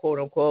all, quote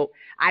unquote,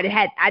 I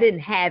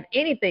didn't have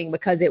anything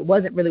because it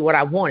wasn't really what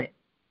I wanted.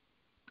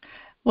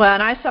 Well,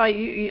 and I saw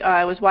you,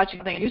 I was watching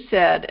something you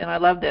said, and I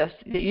love this,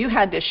 that you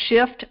had to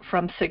shift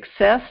from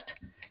success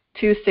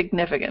to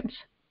significance.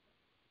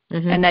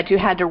 And that you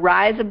had to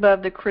rise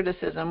above the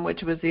criticism,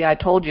 which was the I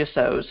told you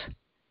so's,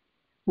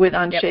 with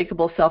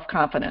unshakable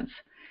self-confidence.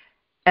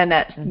 And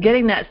that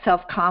getting that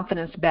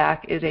self-confidence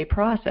back is a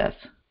process.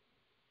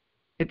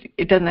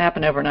 It doesn't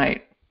happen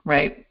overnight,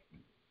 right?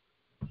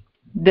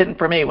 Didn't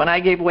for me. When I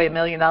gave away $1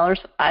 million,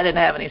 I didn't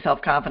have any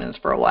self-confidence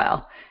for a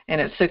while.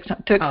 And it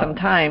took some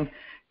time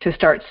to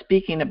start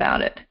speaking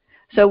about it.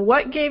 So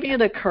what gave you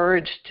the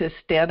courage to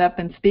stand up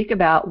and speak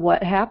about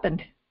what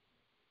happened?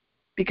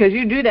 Because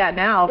you do that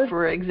now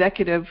for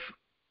executive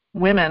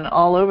women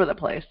all over the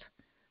place.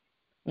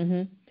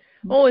 Well,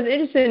 what's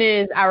interesting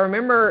is I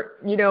remember,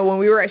 when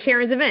we were at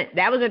Sharon's event,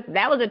 that was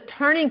a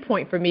turning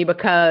point for me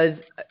because,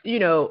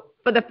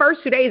 for the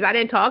first 2 days I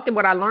didn't talk, and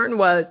what I learned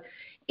was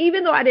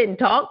even though I didn't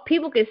talk,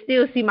 people could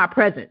still see my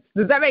presence.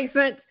 Does that make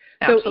sense?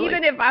 Absolutely. So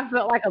even if I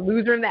felt like a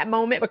loser in that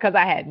moment because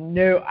I had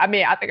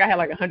I think I had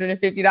like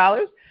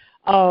 $150,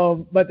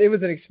 but it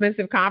was an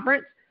expensive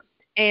conference.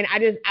 And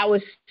I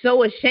was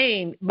so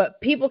ashamed,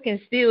 but people can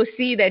still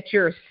see that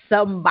you're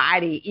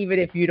somebody even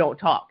if you don't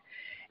talk.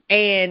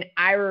 And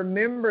I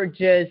remember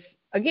just,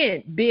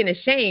 again, being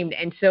ashamed.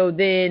 And so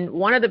then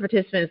one of the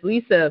participants,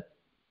 Lisa,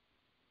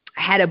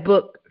 had a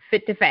book,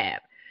 Fit to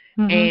Fab.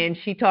 Mm-hmm. And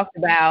she talked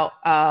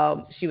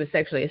about she was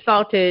sexually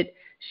assaulted.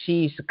 She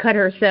used to cut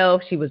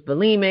herself. She was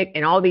bulimic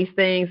and all these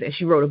things. And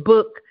she wrote a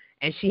book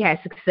and she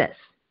had success.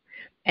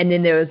 And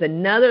then there was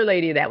another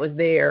lady that was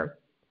there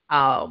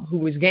who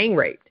was gang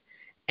raped.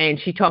 And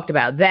she talked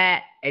about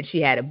that. And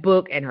she had a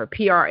book and her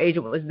PR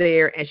agent was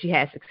there and she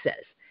had success.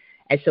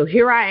 And so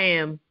here I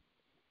am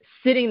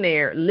sitting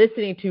there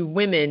listening to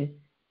women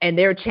and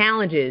their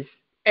challenges.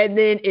 And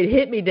then it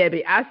hit me,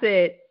 Debbie. I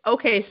said,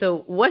 okay,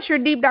 so what's your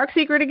deep, dark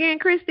secret again,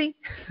 Christy?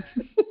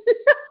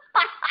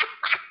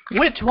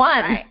 Which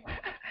one? Right.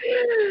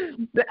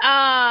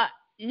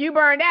 You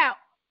burned out,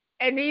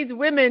 and these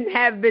women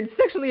have been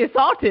sexually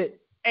assaulted,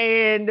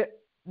 and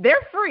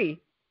they're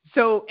free.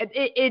 So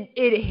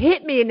it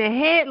hit me in the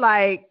head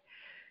like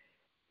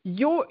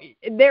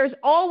there's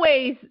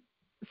always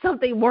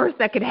something worse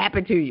that could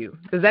happen to you.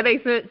 Does that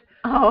make sense?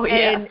 Oh,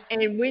 yeah.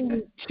 And when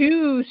you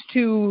choose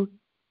to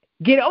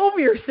get over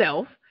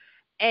yourself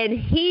and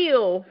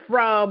heal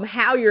from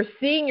how you're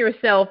seeing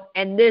yourself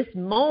in this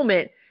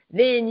moment,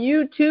 then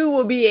you too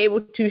will be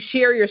able to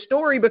share your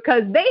story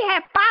because they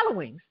have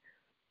followings.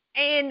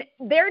 And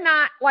they're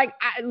not like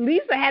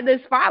Lisa had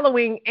this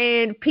following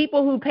and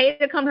people who paid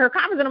to come to her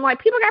conference. And I'm like,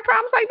 people got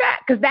problems like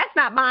that? Because that's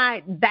not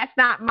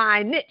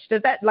my niche.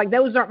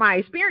 Those aren't my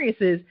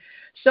experiences.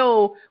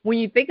 So when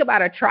you think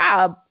about a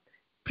tribe,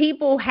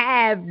 people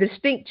have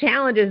distinct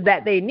challenges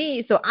that they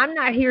need. So I'm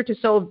not here to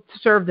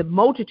serve the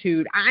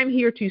multitude. I'm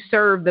here to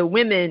serve the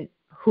women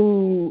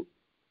who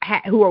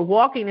are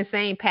walking the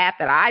same path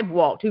that I've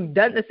walked, who've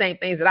done the same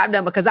things that I've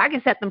done, because I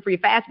can set them free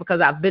fast because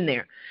I've been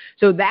there.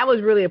 So that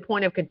was really a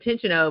point of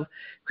contention of,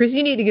 Chris,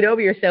 you need to get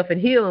over yourself and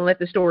heal and let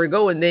the story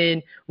go. And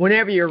then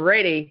whenever you're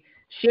ready,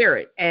 share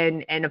it.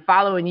 And the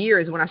following year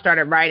is when I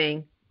started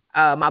writing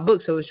my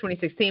book. So it was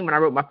 2016 when I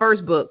wrote my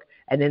first book,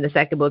 and then the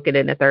second book, and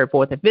then the third,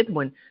 fourth, and fifth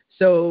one.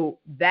 So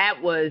that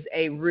was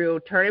a real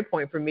turning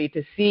point for me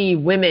to see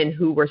women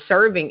who were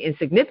serving in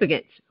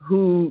significance,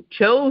 who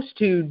chose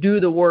to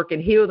do the work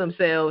and heal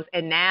themselves,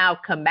 and now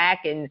come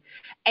back and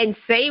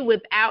say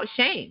without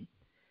shame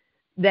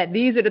that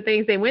these are the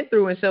things they went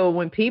through. And so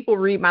when people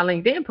read my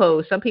LinkedIn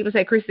post, some people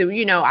say, Christy,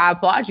 I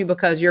applaud you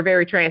because you're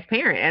very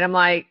transparent. And I'm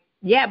like,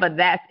 yeah, but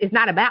it's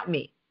not about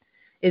me.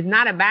 It's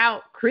not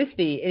about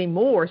Christy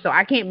anymore. So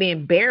I can't be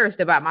embarrassed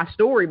about my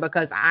story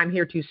because I'm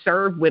here to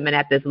serve women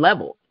at this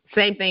level.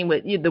 Same thing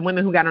with the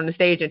women who got on the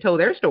stage and told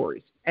their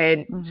stories.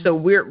 And so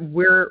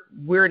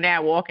we're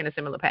now walking a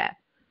similar path.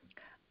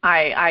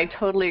 I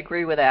totally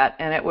agree with that.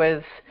 And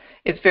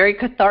it's very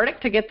cathartic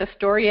to get the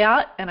story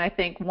out. And I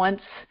think once,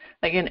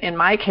 like in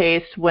my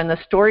case, when the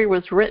story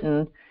was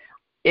written,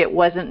 it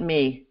wasn't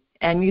me.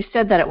 And you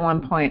said that at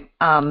one point,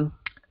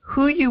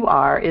 who you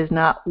are is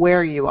not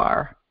where you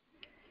are.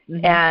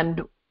 Mm-hmm.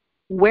 And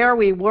where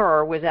we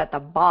were was at the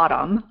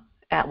bottom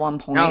at one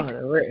point.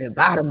 Oh,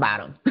 bottom.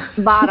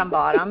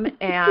 bottom.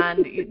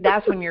 And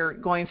that's when you're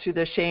going through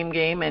the shame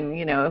game, and,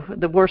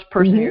 the worst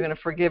person you're going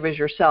to forgive is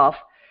yourself.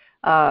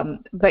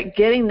 But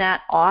getting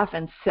that off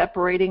and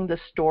separating the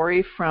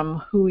story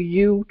from who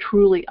you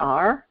truly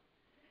are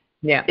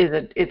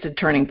it's a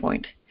turning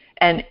point.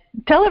 And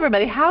tell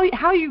everybody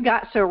how you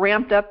got so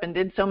ramped up and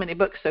did so many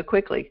books so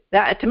quickly.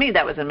 To me,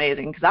 that was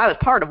amazing because I was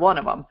part of one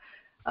of them.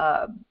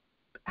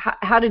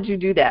 How did you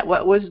do that?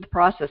 What was the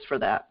process for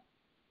that?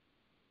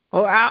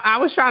 Well, I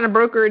was trying to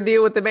broker a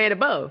deal with the man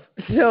above.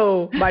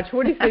 So by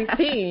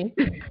 2016,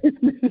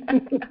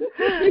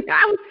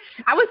 I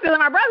was still in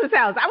my brother's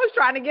house. I was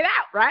trying to get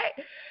out, right?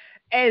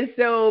 And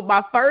so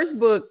my first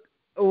book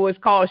was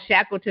called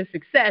Shackled to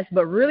Success,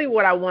 but really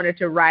what I wanted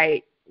to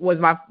write was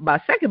my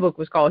second book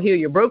was called Heal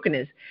Your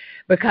Brokenness,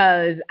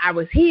 because I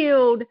was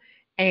healed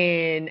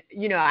and,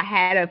 I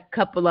had a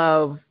couple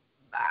of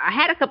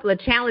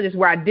challenges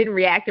where I didn't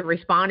react and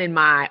respond in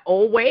my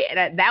old way.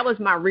 And that was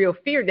my real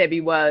fear,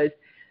 Debbie, was,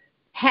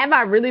 have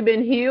I really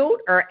been healed,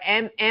 or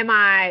am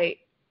I,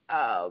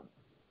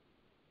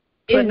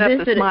 is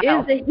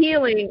the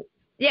healing,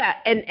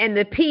 and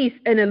the peace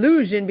an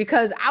illusion,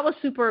 because I was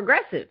super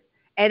aggressive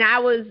and I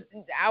was,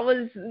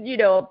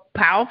 a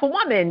powerful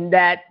woman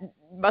that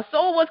my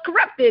soul was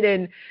corrupted,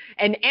 and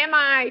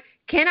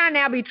can I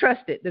now be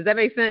trusted? Does that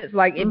make sense?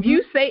 Like, if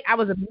you say I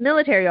was a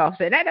military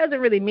officer, that doesn't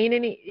really mean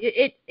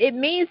it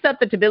means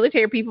something to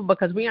military people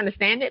because we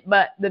understand it,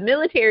 but the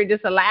military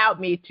just allowed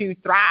me to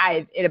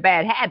thrive in a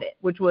bad habit,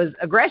 which was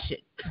aggression.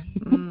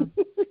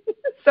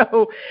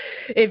 So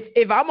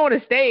if I'm on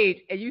a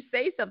stage and you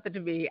say something to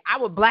me, I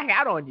would black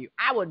out on you.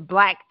 I would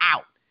black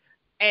out.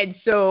 And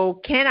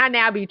so can I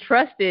now be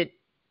trusted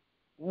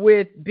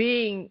with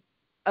being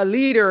a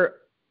leader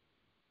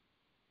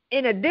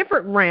in a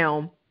different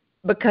realm?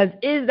 Because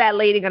is that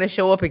lady going to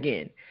show up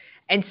again?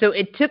 And so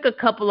it took a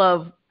couple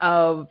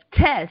of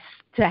tests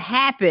to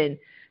happen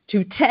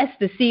to test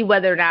to see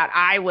whether or not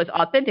I was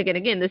authentic. And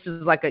again, this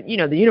is like the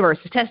universe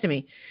is testing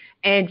me.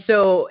 And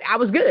so I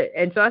was good.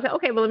 And so I said,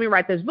 okay, well, let me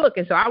write this book.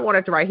 And so I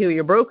wanted to write Heal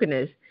Your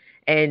Brokenness.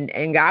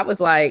 And God was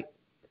like,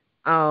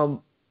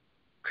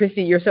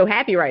 Christy, you're so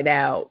happy right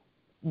now.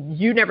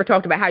 You never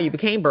talked about how you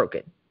became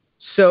broken.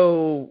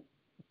 So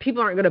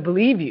people aren't going to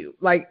believe you.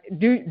 Like,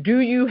 do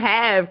you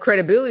have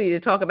credibility to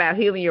talk about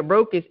healing your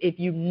brokenness if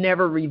you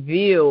never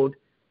revealed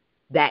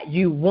that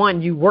you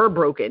were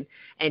broken,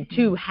 and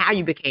two, how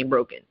you became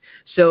broken?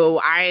 So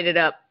I ended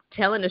up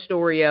telling the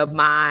story of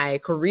my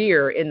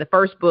career in the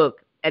first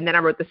book, and then I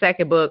wrote the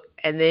second book,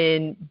 and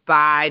then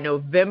by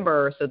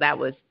November, so that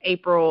was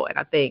April and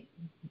I think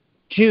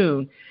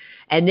June,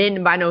 and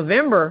then by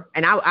November,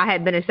 and I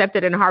had been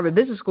accepted in Harvard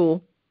Business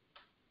School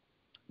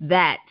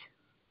that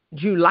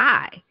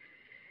July,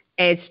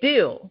 and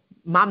still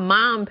my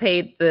mom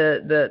paid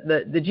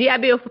the GI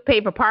Bill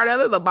paid for part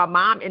of it, but my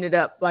mom ended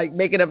up like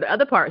making up the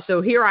other part.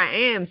 So here I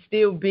am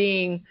still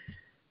being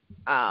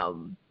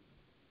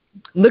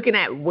looking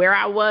at where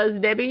I was,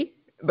 Debbie,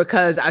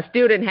 because I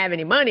still didn't have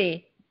any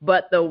money,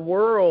 but the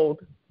world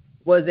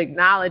was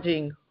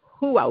acknowledging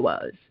who I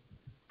was,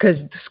 because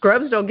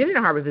scrubs don't get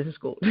into Harvard Business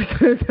School.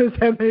 Does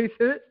that make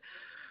sense?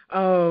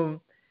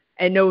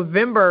 In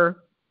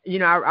November,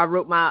 I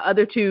wrote my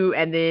other two,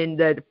 and then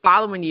the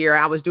following year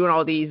I was doing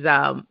all these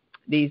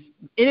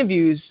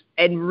interviews,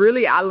 and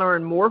really I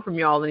learned more from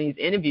y'all in these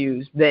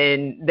interviews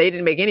than they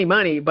didn't make any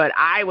money, but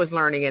I was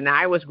learning and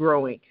I was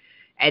growing.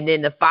 And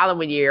then the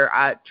following year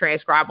I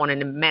transcribed one in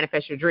the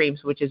Manifest Your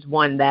Dreams, which is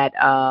one that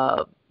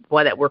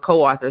we're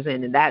co-authors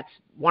in, and that's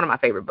one of my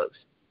favorite books.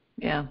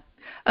 Yeah.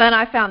 And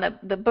I found that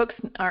the books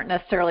aren't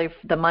necessarily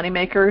the money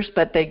makers,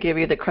 but they give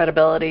you the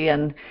credibility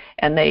and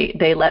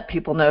they let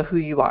people know who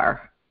you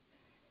are.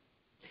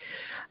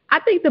 I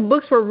think the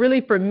books were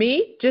really for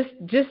me, just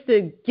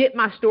to get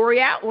my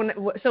story out. When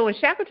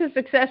Shackled to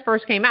Success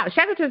first came out,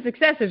 Shackled to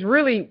Success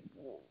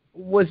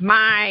was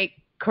my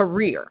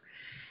career.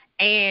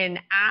 And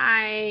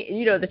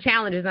the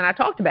challenges, and I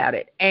talked about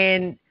it.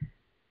 And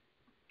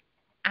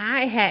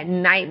I had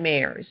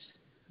nightmares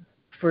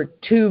for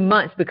 2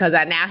 months because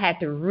I now had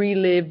to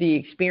relive the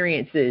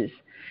experiences.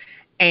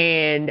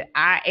 And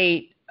I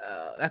ate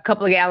a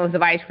couple of gallons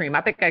of ice cream.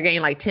 I think I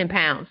gained like 10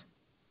 pounds.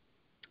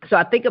 So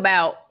I think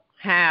about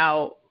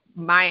how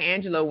Maya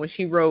Angelou, when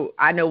she wrote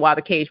I Know Why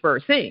the Caged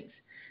Bird Sings,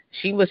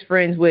 she was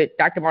friends with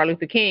Dr. Martin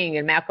Luther King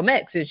and Malcolm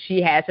X, and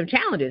she had some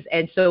challenges.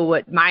 And so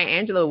what Maya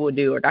Angelou would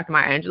do, or Dr.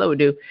 Maya Angelou would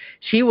do,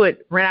 she would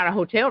rent out a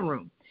hotel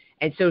room.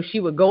 And so she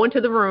would go into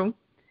the room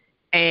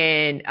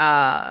and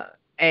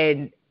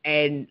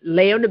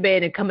lay on the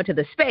bed and come into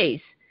the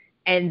space.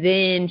 And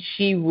then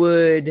she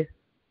would,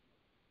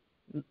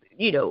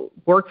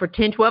 work for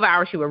 10, 12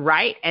 hours. She would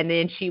write, and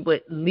then she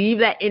would leave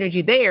that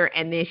energy there,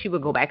 and then she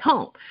would go back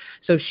home.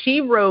 So she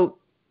wrote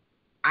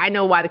I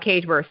Know Why the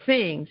Caged Bird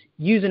Sings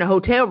using a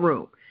hotel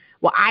room.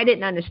 Well, I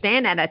didn't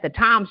understand that at the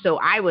time, so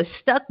I was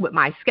stuck with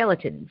my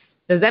skeletons.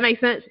 Does that make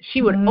sense?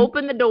 She would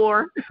open the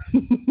door,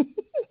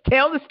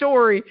 tell the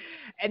story,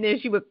 and then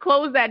she would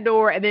close that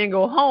door and then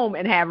go home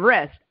and have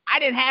rest. I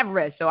didn't have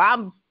rest, so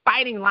I'm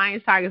fighting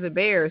lions, tigers, and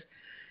bears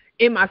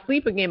in my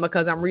sleep again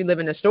because I'm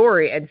reliving the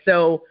story. And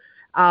so,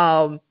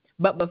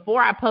 but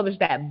before I published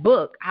that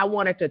book, I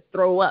wanted to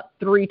throw up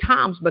 3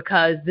 times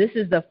because this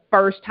is the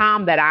first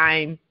time that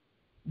I'm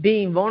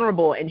being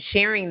vulnerable and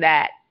sharing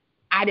that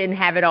I didn't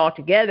have it all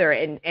together,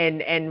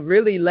 and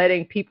really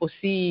letting people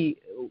see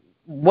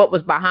what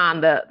was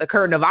behind the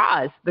curtain of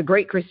Oz. The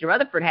great Christy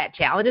Rutherford had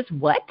challenges.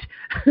 What?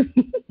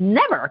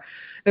 Never.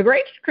 The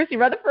great Christy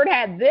Rutherford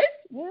had this?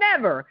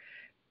 Never.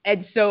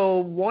 And so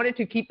wanted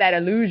to keep that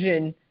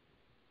illusion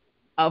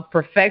of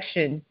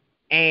perfection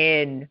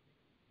and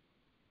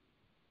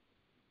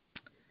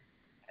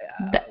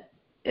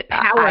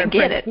power and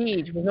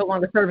prestige was no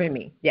longer serving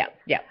me. Yeah.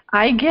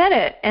 I get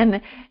it.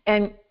 And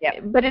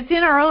but it's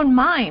in our own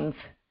minds,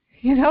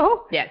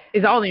 Yes,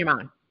 it's all in your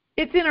mind.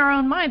 It's in our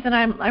own minds. And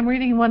I'm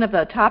reading one of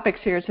the topics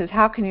here. It says,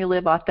 how can you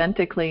live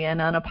authentically and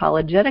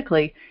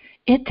unapologetically?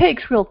 It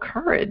takes real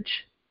courage.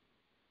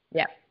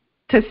 Yeah.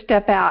 To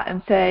step out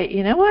and say,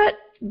 you know what?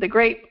 The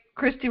great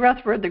Christy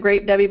Rutherford, the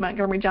great Debby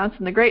Montgomery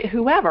Johnson, the great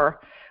whoever,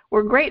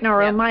 we're great in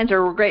our own minds,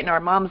 or we're great in our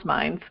mom's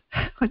minds,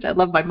 which I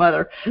love my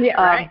mother.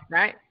 Yeah,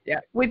 right. Yeah.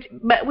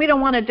 But we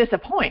don't want to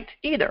disappoint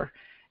either.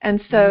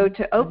 And so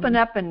to open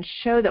up and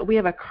show that we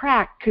have a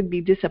crack could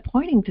be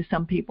disappointing to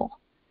some people.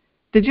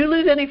 Did you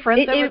lose any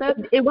friends over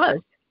this? It was.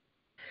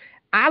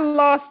 I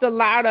lost a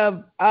lot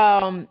of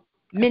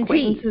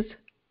mentees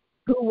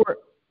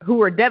who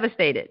were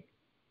devastated.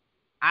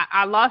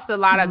 I lost a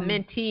lot of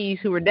mentees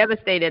who were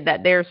devastated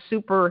that their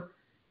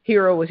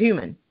superhero was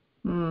human.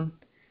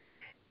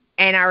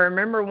 And I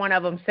remember one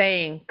of them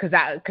saying, because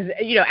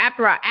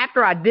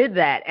after I did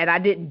that, and I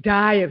didn't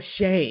die of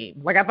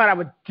shame, like I thought I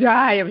would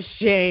die of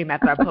shame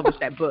after I published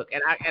that book,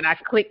 and I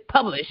clicked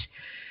publish,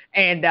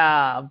 and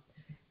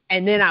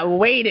then I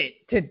waited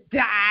to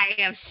die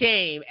of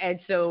shame,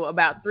 and so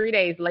about 3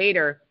 days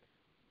later,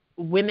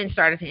 women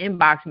started to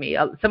inbox me.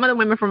 Some of the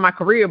women from my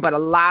career, but a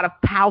lot of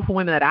powerful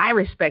women that I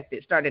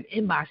respected started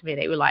to inbox me.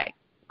 They were like,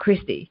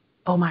 Christy,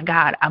 oh my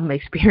God, I'm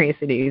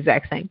experiencing the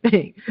exact same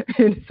thing.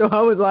 And so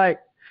I was like,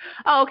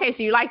 oh, okay,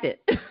 so you liked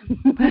it.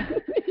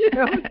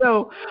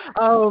 So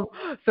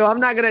I'm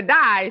not gonna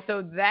die.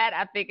 So that,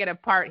 I think, in a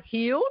part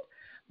healed.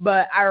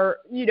 But I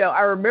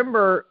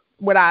remember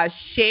when I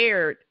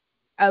shared,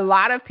 a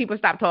lot of people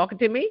stopped talking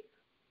to me.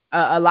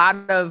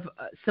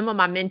 Some of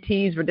my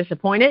mentees were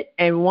disappointed,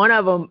 and one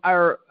of them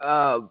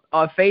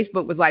on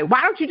Facebook was like,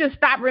 why don't you just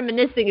stop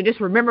reminiscing and just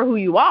remember who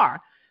you are?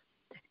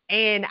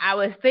 And I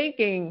was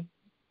thinking,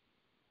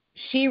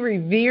 she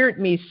revered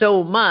me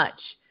so much,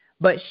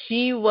 but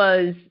she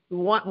was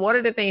one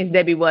of the things,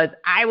 Debbie, was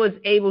I was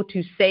able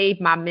to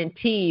save my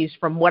mentees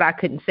from what I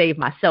couldn't save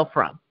myself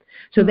from.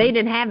 So they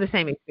didn't have the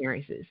same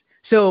experiences.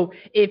 So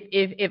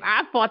if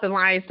I fought the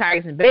lions,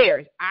 tigers, and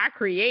bears, I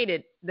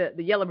created the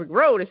yellow brick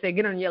road and said,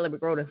 get on the yellow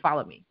brick road and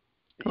follow me.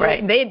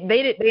 Right.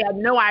 They had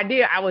no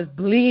idea I was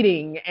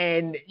bleeding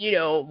and,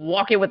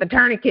 walking with a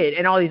tourniquet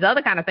and all these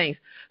other kind of things.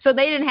 So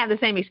they didn't have the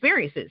same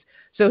experiences.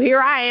 So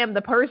here I am,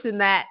 the person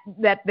that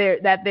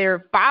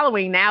they're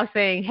following now,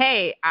 saying,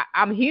 hey,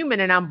 I'm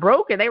human and I'm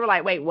broken. They were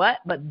like, wait, what?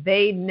 But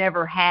they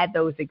never had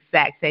those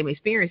exact same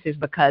experiences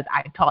because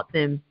I taught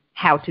them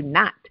how to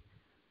not.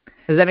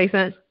 Does that make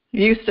sense?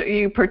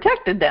 You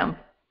protected them.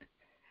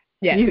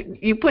 Yeah.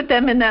 You put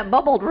them in that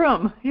bubbled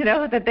room,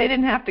 that they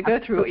didn't have to go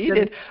through what you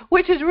did,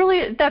 which is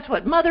really, that's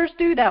what mothers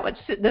do. That's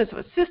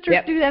what sisters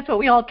do. That's what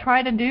we all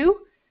try to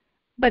do.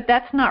 But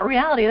that's not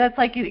reality. That's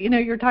like,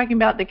 you're talking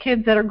about the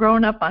kids that are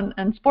growing up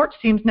on sports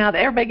teams now that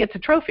everybody gets a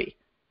trophy.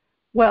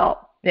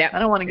 Well, I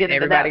don't want to get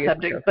into that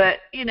subject, but,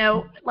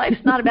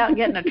 life's not about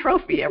getting a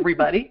trophy,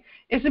 everybody.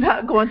 It's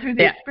about going through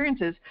the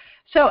experiences.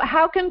 So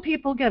how can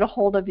people get a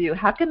hold of you?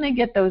 How can they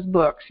get those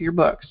books, your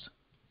books?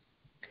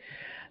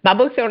 My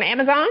books are on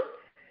Amazon,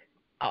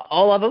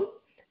 all of them.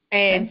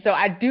 And so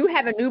I do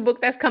have a new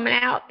book that's coming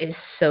out. It's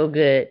so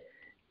good.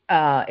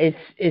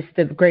 It's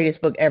the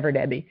greatest book ever,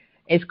 Debbie.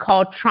 It's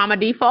called Trauma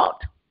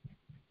Default.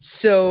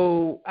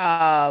 So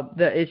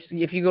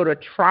if you go to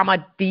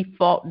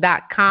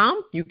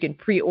traumadefault.com, you can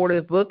pre-order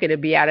the book. It'll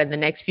be out in the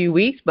next few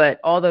weeks. But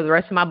all the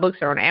rest of my books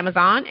are on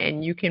Amazon,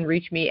 and you can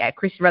reach me at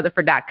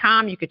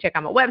ChristyRutherford.com. You can check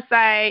out my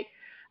website.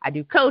 I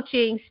do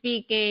coaching,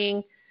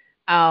 speaking.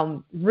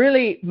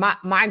 Really,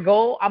 my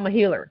goal, I'm a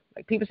healer.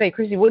 Like people say,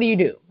 Christy, what do you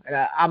do?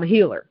 I'm a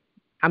healer.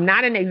 I'm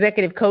not an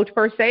executive coach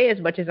per se, as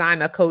much as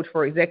I'm a coach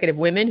for executive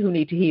women who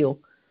need to heal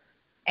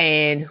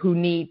and who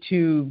need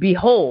to be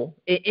whole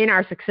in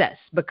our success,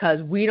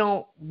 because we're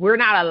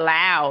not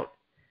allowed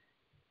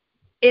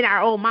in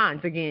our own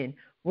minds, again,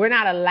 we're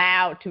not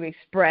allowed to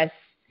express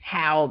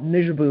how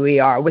miserable we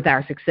are with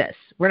our success.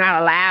 We're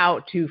not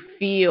allowed to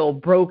feel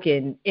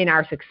broken in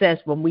our success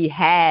when we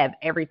have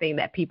everything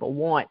that people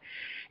want.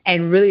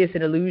 And really, it's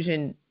an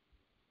illusion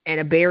and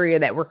a barrier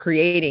that we're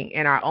creating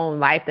in our own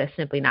life that's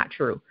simply not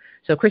true.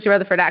 So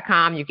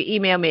ChristyRutherford.com, you can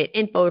email me at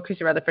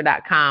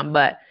info@ChristyRutherford.com.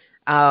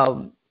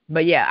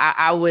 But yeah,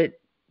 I would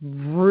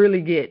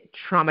really get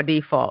Trauma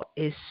Default.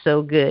 It's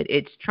so good.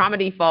 It's Trauma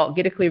Default,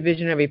 get a clear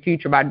vision of your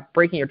future by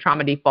breaking your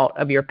trauma default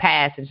of your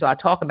past. And so I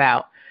talk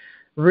about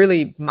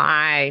really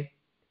my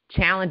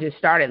challenges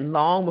started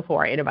long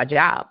before I entered my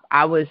job.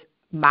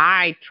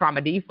 My trauma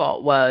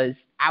default was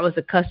I was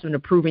accustomed to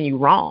proving you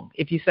wrong.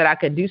 If you said I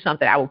could do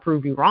something, I would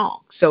prove you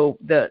wrong. So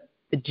the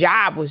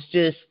job was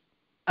just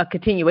a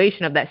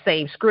continuation of that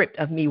same script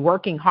of me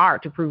working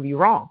hard to prove you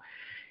wrong.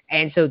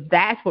 And so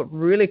that's what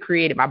really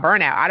created my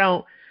burnout. I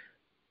don't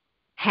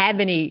have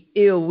any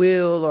ill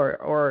will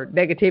or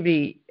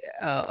negativity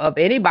of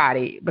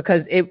anybody,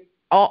 because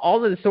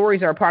all of the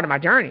stories are a part of my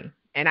journey.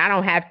 And I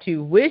don't have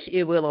to wish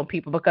ill will on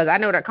people because I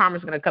know that karma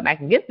is going to come back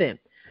and get them.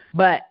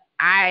 But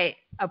I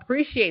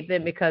appreciate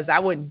them because I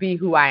wouldn't be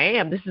who I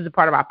am. This is a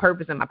part of my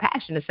purpose and my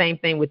passion. The same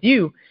thing with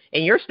you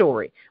and your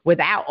story.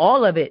 Without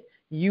all of it,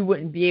 you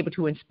wouldn't be able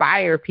to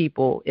inspire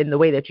people in the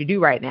way that you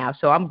do right now.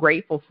 So I'm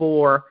grateful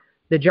for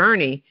the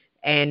journey,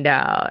 and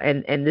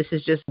this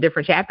is just a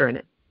different chapter in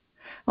it.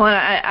 Well,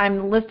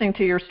 I'm listening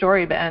to your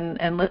story,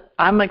 and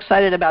I'm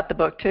excited about the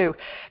book too,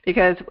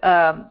 because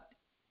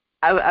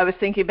I was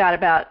thinking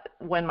about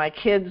when my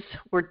kids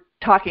were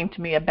talking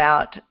to me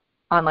about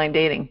online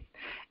dating,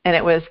 and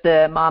it was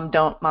the mom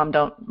don't.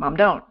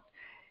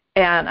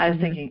 And I was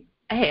thinking,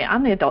 hey,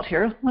 I'm the adult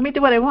here. Let me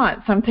do what I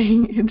want,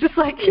 something just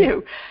like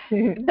you.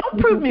 Don't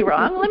prove me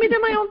wrong. Let me do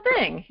my own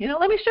thing.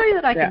 Let me show you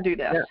that I can do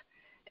this. Yeah.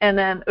 And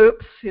then,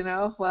 oops,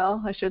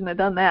 well, I shouldn't have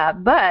done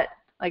that. But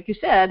like you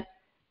said,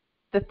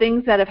 the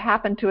things that have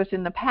happened to us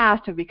in the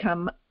past have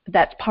become,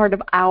 that's part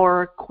of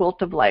our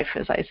quilt of life,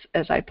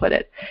 as I put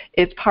it.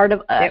 It's part of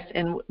us. Yep.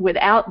 And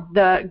without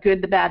the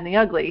good, the bad, and the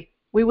ugly,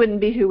 we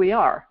wouldn't be who we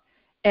are.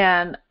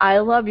 And I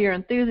love your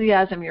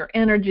enthusiasm, your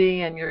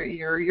energy, and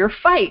your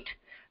fight.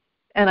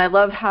 And I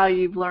love how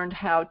you've learned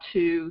how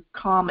to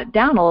calm it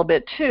down a little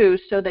bit too,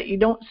 so that you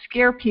don't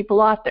scare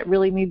people off that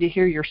really need to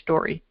hear your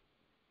story.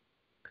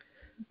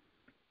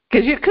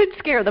 Because you could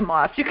scare them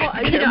off. You could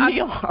scare me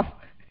off.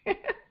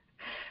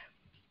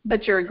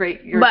 But you're a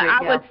great but gal.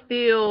 I was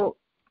still,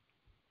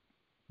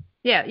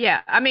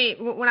 yeah. I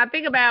mean, when I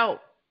think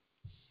about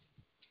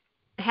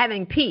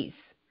having peace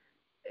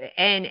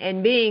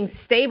and being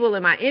stable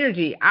in my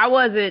energy, I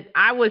was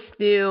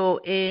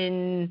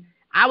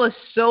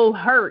so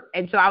hurt,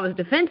 and so I was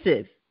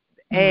defensive,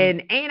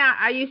 and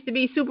I used to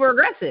be super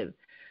aggressive.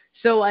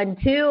 So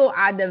until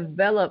I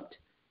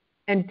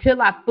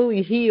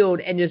fully healed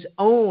and just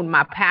owned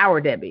my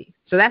power, Debbie.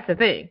 So that's the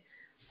thing.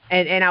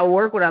 And I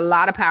work with a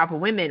lot of powerful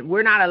women.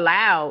 We're not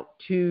allowed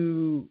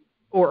to,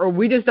 or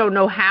we just don't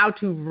know how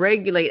to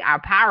regulate our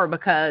power,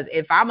 because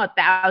if I'm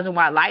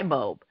 1,000-watt light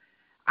bulb,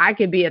 I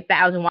could be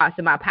 1,000 watts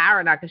in my power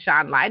and I can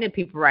shine light at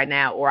people right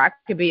now, or I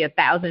could be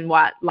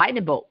 1,000-watt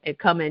lightning bolt and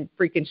come and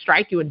freaking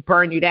strike you and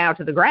burn you down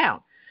to the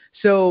ground.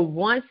 So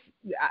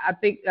I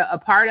think a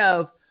part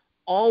of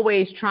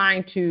always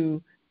trying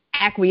to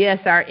acquiesce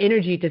our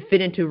energy to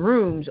fit into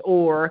rooms,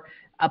 or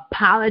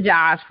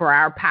apologize for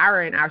our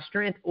power and our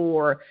strength,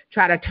 or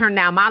try to turn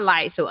down my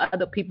light so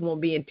other people won't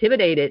be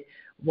intimidated.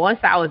 Once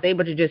I was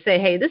able to just say,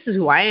 hey, this is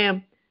who I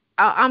am.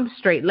 I'm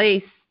straight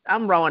laced.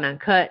 I'm raw and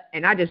uncut,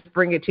 and I just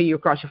bring it to you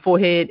across your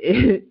forehead,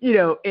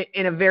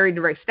 in a very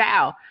direct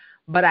style.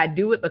 But I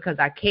do it because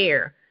I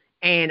care,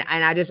 and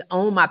I just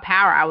own my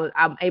power.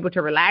 I'm able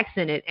to relax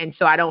in it, and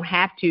so I don't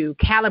have to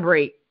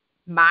calibrate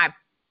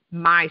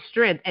my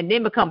strength and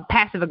then become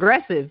passive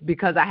aggressive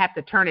because I have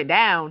to turn it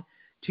down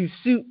to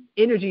suit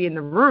energy in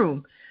the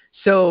room.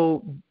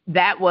 So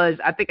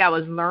I think I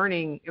was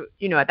learning,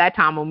 at that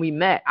time when we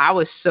met, I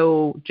was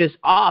so just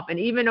off. And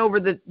even over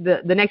the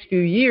next few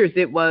years,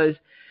 it was,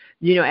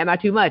 am I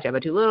too much? Am I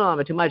too little? Am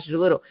I too much? Too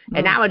little?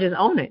 And now I just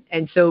own it.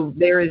 And so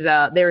there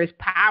is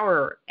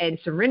power and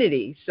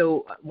serenity.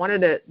 So one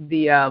of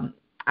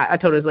I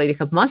told this lady a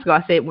couple months ago,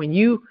 I said, when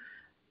you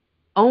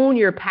own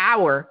your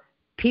power,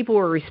 people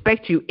will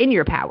respect you in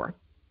your power.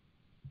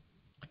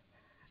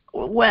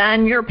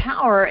 When your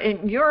power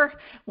and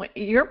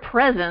your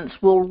presence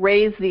will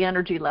raise the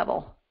energy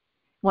level.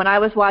 When I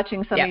was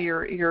watching some of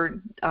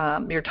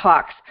your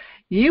talks,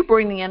 you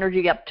bring the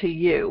energy up to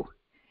you.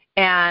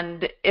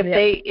 And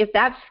if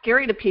that's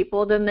scary to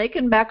people, then they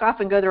can back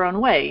off and go their own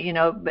way,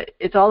 but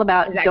it's all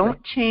about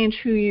don't change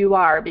who you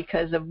are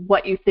because of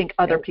what you think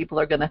other people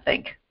are going to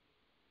think.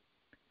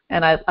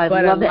 And I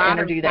love the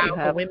energy that you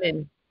have.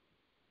 Women.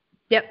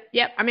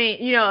 Yep. I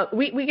mean,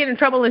 we get in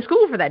trouble in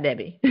school for that,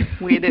 Debbie.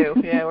 We do.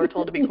 Yeah, we're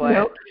told to be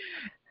quiet.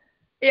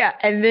 Yeah,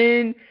 and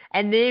then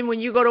when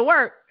you go to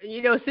work,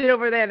 sit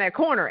over there in that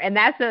corner, and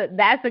that's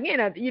again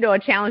a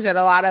challenge that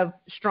a lot of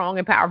strong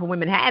and powerful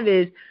women have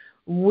is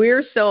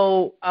we're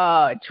so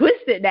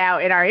twisted now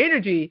in our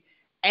energy,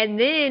 and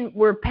then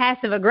we're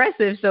passive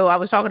aggressive. So I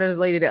was talking to this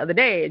lady the other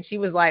day, and she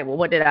was like, "Well,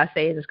 what did I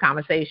say in this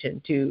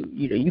conversation to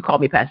you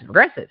called me passive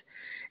aggressive?"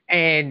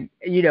 And,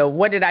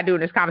 what did I do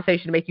in this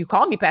conversation to make you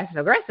call me passive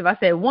aggressive? I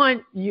said,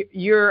 one,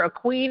 you're a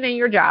queen in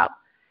your job,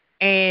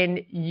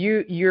 and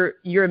you're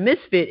a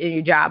misfit in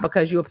your job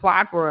because you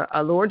applied for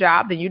a lower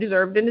job than you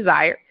deserved and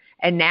desired.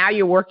 And now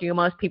you're working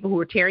amongst people who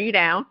are tearing you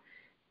down.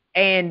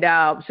 And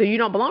so you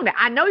don't belong there.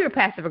 I know you're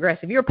passive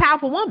aggressive. You're a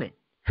powerful woman.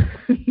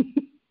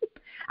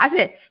 I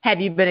said,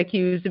 have you been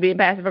accused of being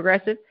passive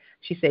aggressive?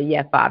 She said,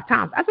 yeah, 5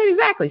 times. I said,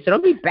 exactly. So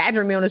don't be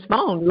badgering me on this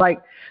phone.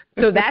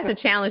 So that's a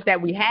challenge that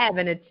we have.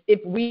 And it's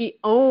if we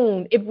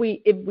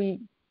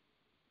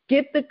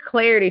get the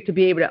clarity to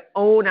be able to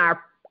own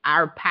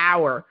our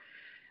power,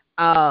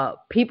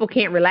 people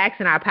can't relax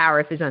in our power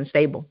if it's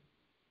unstable.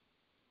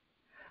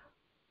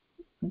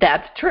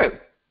 That's true.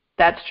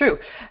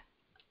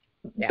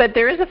 Yeah. But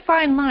there is a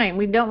fine line.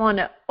 We don't want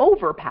to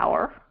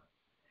overpower,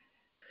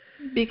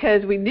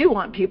 because we do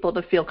want people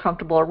to feel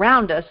comfortable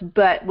around us.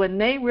 But when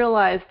they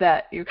realize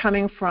that you're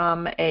coming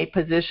from a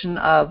position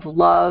of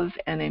love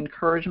and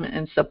encouragement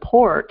and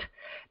support,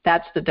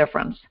 that's the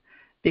difference.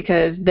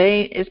 Because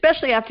they,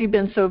 especially after you've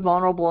been so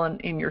vulnerable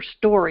in your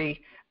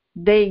story,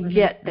 they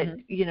get that,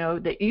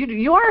 that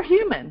you are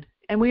human,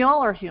 and we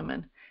all are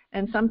human.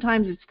 And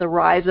sometimes it's the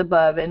rise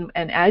above. And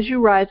as you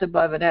rise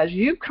above it, as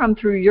you come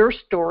through your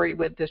story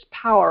with this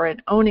power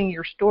and owning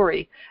your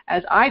story,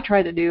 as I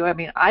try to do,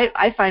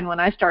 I find when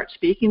I start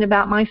speaking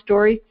about my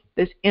story,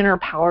 this inner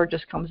power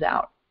just comes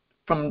out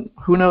from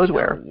who knows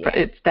where. Yeah.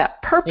 It's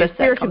that purpose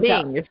that comes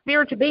out. Your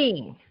spiritual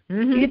being.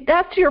 Mm-hmm.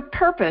 That's your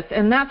purpose,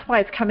 and that's why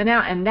it's coming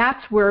out. And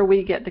that's where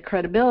we get the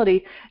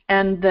credibility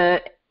and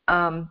the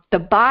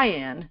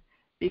buy-in,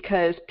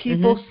 because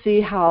people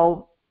see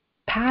how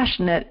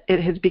passionate it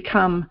has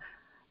become.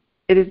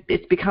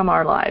 It's become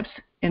our lives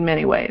in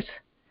many ways,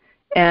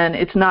 and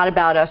it's not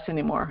about us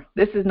anymore.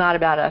 This is not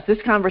about us. This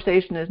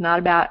conversation is not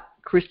about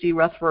Christy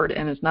Rutherford,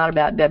 and it's not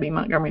about Debby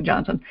Montgomery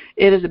Johnson.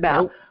 It is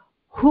about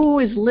who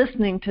is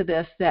listening to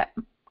this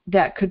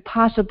that could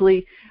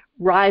possibly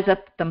rise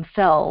up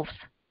themselves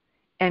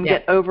and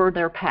get over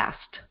their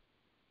past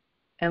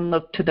and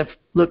look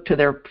to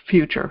their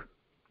future,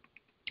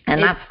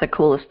 and that's the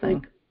coolest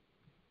thing.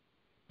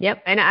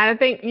 Yep, and I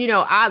think,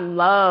 I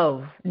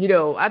love,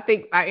 I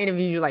think I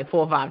interviewed you like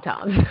 4 or 5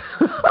 times.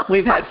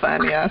 We've had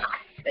fun, yeah.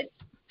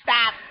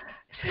 Stop.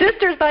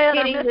 Sisters by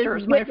other Getting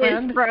misters, this my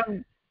witness friend.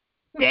 from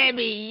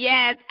Debbie,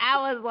 yes.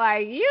 I was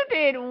like, you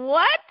did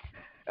what?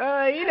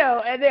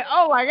 And then,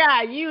 oh my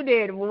God, you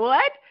did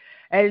what?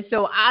 And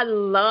so I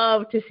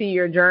love to see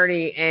your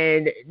journey.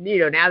 And,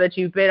 now that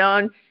you've been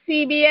on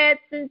CBS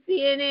and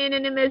CNN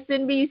and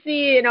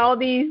MSNBC and all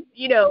these,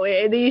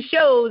 these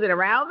shows and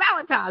around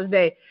Valentine's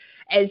Day.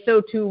 And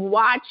so to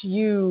watch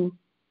you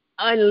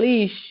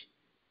unleash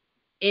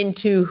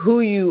into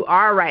who you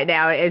are right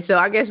now. And so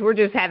I guess we're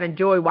just having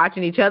joy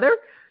watching each other.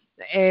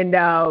 And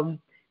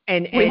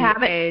we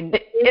have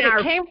it.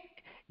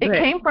 It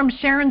came from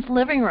Sharon's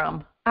living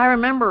room. I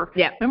remember.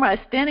 Yeah. Remember, I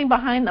was standing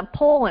behind the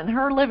pole in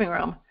her living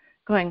room,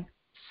 going,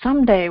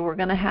 "Someday we're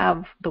going to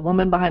have the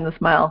woman behind the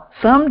smile.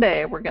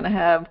 Someday we're going to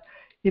have,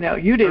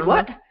 you did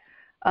what?"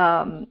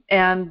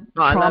 And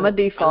trauma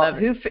default.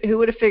 Who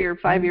would have figured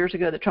 5 years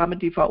ago that trauma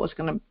default was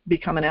going to be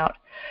coming out?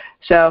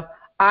 So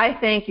I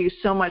thank you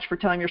so much for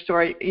telling your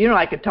story.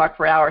 I could talk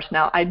for hours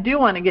now. I do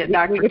want to get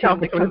Dr.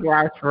 Tim to come.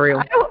 For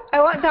real. I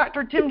want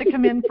Dr. Tim to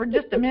come in for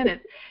just a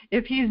minute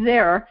if he's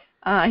there.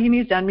 He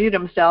needs to unmute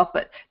himself.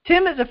 But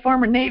Tim is a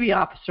former Navy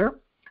officer,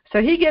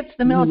 so he gets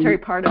the military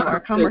part of our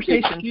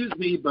conversation. Excuse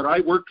me, but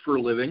I worked for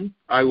a living.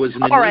 I was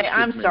an All right,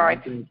 I'm man.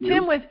 sorry.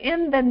 Tim was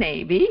in the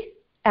Navy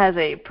as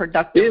a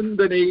productive. In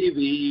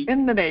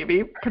the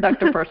Navy,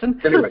 productive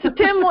person. Anyway. So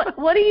Tim,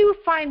 what do you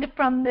find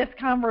from this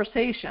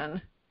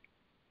conversation?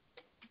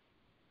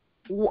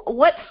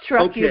 What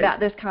struck you about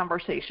this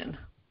conversation?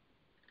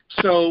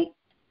 So,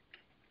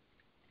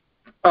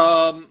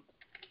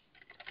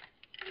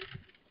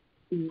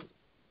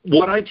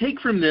 what I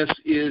take from this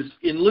is,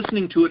 in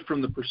listening to it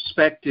from the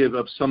perspective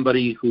of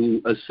somebody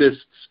who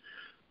assists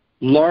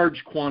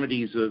large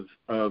quantities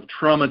of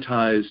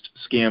traumatized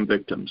scam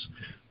victims,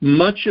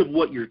 much of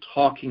what you're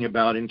talking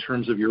about in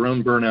terms of your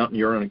own burnout and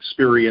your own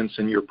experience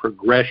and your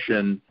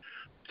progression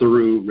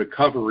through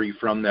recovery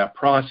from that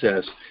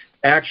process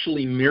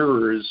actually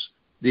mirrors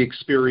the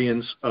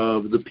experience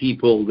of the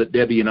people that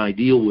Debbie and I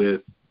deal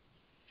with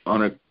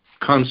on a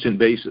constant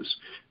basis.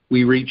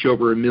 We reach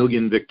over 1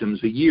 million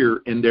victims a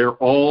year, and they're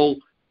all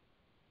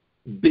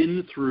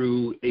been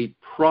through a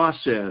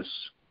process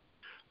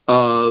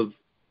of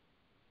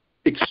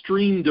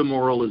extreme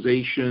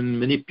demoralization,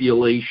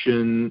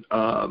 manipulation,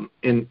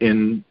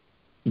 and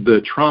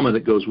the trauma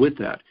that goes with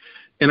that.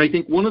 And I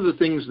think one of the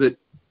things that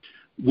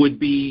would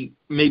be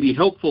maybe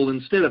helpful,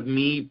 instead of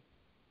me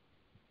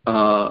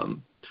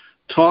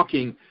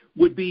talking,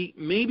 would be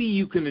maybe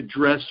you can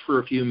address for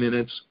a few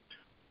minutes,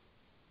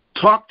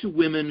 talk to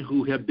women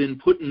who have been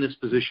put in this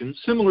position,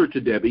 similar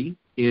to Debbie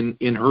in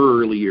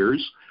her early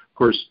years. Of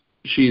course,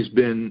 she's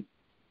been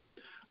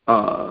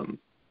through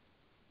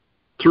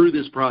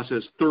this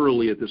process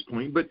thoroughly at this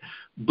point,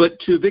 but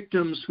to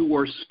victims who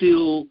are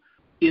still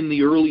in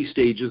the early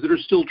stages, that are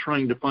still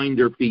trying to find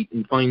their feet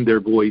and find their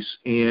voice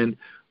and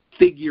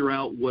figure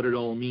out what it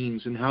all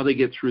means and how they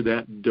get through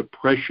that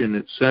depression,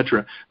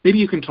 etc. Maybe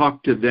you can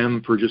talk to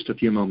them for just a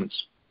few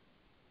moments.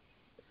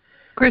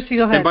 Christy,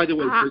 go ahead. And by the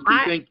way,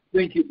 Christy,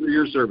 thank you for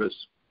your service.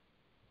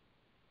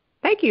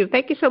 Thank you.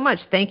 Thank you so much.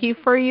 Thank you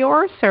for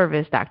your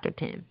service, Dr.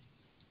 Tim.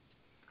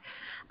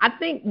 I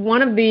think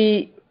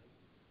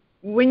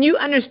when you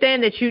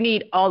understand that you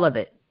need all of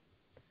it,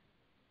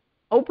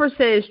 Oprah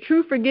says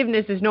true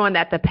forgiveness is knowing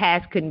that the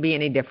past couldn't be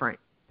any different.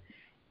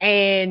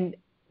 And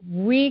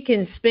we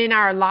can spend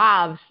our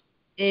lives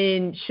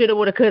in shoulda,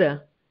 woulda,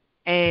 coulda,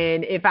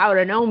 and if I would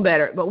have known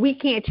better, but we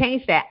can't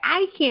change that.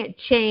 I can't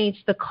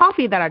change the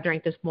coffee that I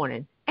drank this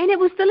morning, and it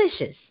was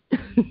delicious.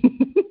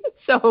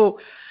 So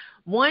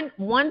one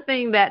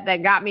thing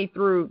that got me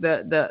through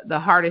the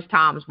hardest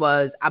times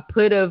was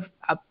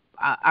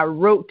I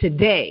wrote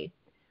today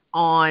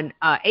on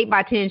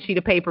 8x10 sheet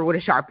of paper with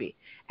a Sharpie,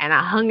 and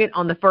I hung it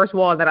on the first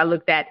wall that I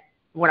looked at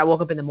when I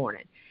woke up in the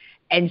morning.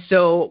 And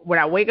so when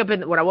I woke up in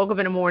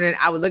the morning,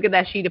 I would look at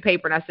that sheet of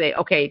paper and I say,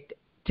 okay,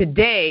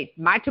 today,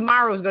 my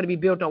tomorrow is going to be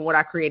built on what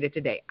I created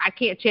today. I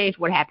can't change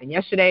what happened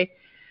yesterday,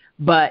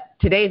 but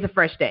today is a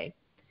fresh day.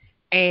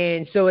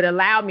 And so it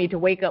allowed me to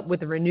wake up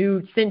with a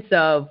renewed sense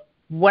of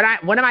what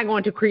am I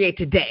going to create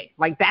today?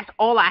 Like, that's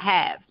all I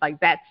have. Like,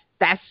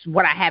 that's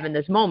what I have in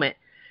this moment.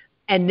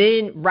 And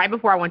then right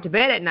before I went to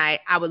bed at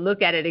night, I would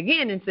look at it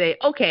again and say,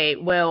 okay,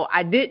 well,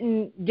 I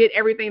didn't get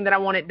everything that I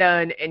wanted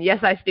done. And yes,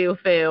 I still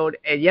failed.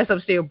 And yes, I'm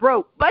still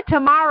broke. But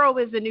tomorrow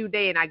is a new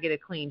day and I get a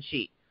clean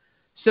sheet.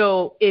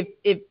 So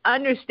if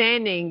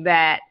understanding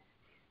that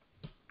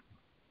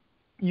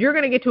you're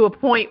going to get to a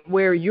point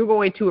where you're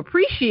going to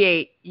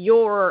appreciate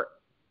your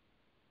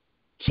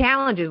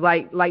challenges,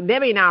 like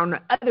Debbie and I on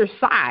the other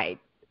side,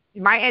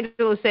 Maya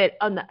Angelou said,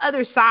 on the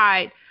other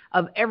side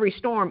of every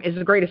storm is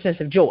the greatest sense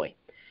of joy.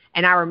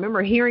 And I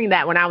remember hearing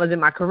that when I was in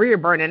my career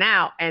burning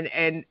out,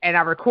 and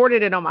I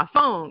recorded it on my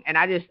phone, and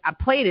I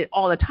played it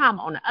all the time.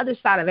 On the other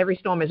side of every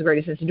storm is the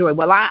greatest sense of joy.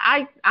 Well,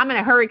 I'm in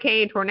a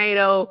hurricane,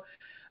 tornado,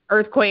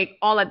 earthquake,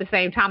 all at the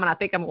same time, and I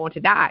think I'm going to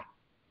die.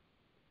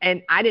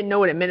 And I didn't know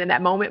what it meant in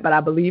that moment, but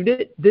I believed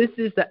it. This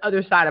is the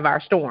other side of our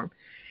storm.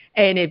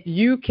 And if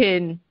you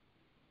can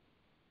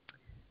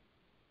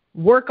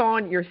work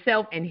on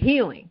yourself and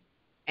healing.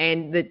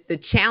 And the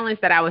challenge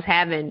that I was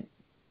having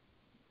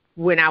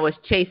when I was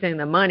chasing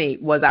the money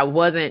was I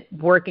wasn't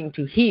working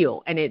to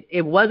heal. And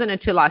it wasn't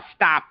until I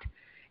stopped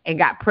and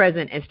got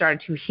present and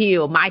started to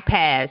heal my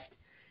past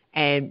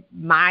and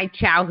my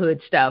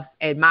childhood stuff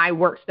and my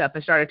work stuff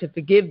and started to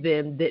forgive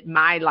them that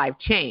my life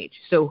changed.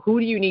 So who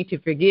do you need to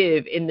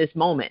forgive in this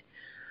moment?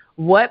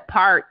 What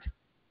part,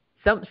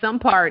 some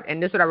part,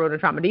 and this is what I wrote in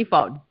Trauma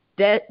Default,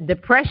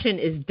 depression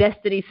is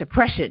destiny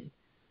suppression.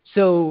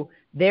 So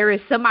there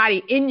is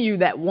somebody in you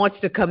that wants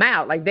to come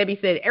out. Like Debbie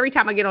said, every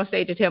time I get on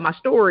stage to tell my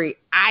story,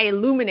 I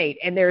illuminate,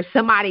 and there's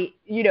somebody,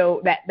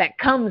 that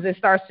comes and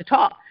starts to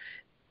talk.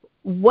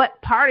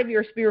 What part of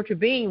your spiritual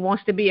being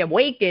wants to be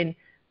awakened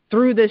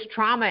through this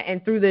trauma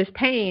and through this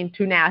pain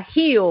to now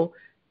heal,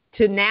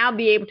 to now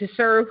be able to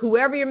serve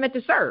whoever you're meant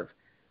to serve?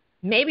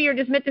 Maybe you're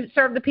just meant to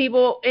serve the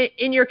people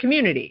in your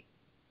community.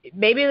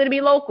 Maybe it'll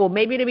be local,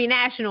 maybe it'll be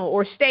national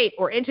or state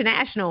or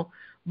international,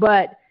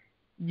 but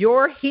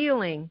your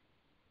healing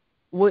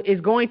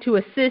is going to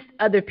assist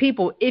other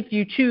people if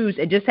you choose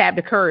and just have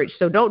the courage.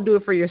 So don't do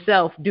it for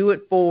yourself. Do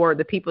it for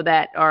the people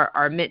that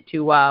are meant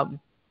to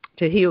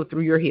heal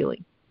through your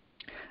healing.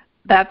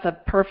 That's a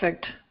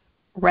perfect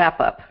wrap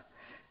up.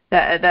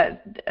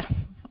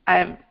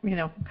 I'm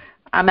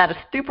at a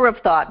stupor of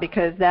thought,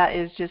 because that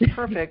is just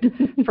perfect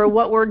for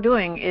what we're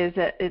doing. Is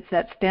that it's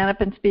that stand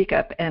up and speak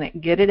up and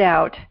get it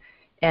out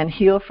and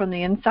heal from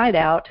the inside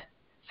out,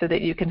 so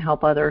that you can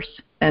help others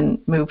and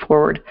move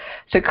forward.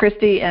 So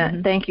Christy,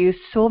 thank you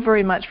so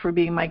very much for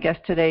being my guest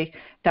today.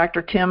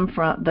 Dr. Tim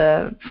from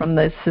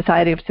the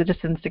Society of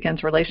Citizens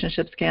Against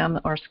Relationship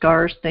Scam or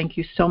SCARS, thank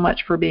you so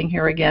much for being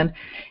here again.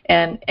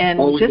 And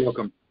always just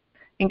welcome.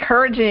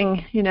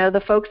 Encouraging,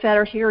 the folks that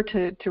are here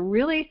to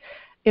really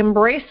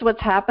embrace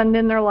what's happened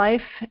in their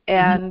life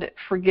and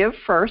forgive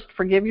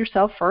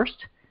yourself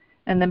first,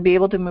 and then be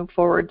able to move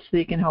forward so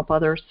you can help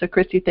others. So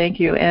Christy, thank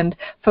you. And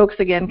folks,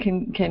 again,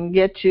 can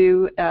get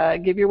you,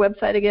 give your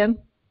website again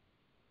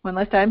one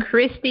last time.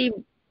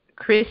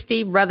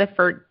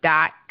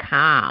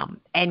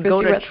 ChristyRutherford.com, and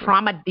go to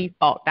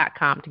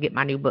traumadefault.com to get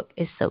my new book.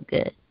 It's so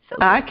good.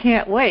 I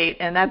can't wait,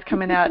 and that's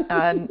coming out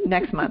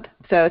next month.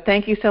 So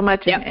thank you so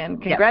much, and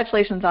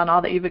congratulations on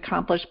all that you've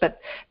accomplished. But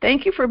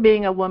thank you for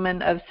being a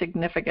woman of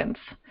significance,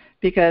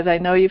 because I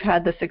know you've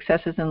had the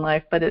successes in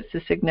life, but it's the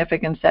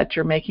significance that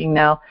you're making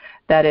now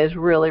that is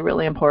really,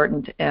 really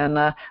important,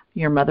 and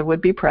your mother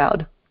would be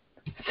proud.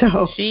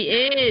 So she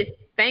is.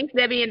 Thanks,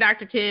 Debbie and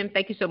Dr. Tim.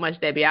 Thank you so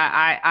much, Debbie.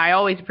 I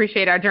always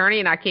appreciate our journey,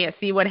 and I can't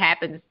see what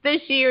happens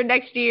this year,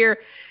 next year,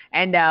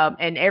 and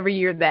every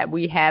year that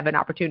we have an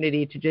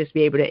opportunity to just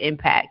be able to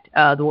impact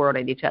the world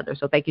and each other.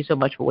 So thank you so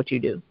much for what you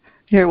do.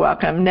 You're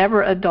welcome.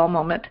 Never a dull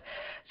moment.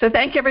 So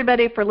thank you,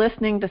 everybody, for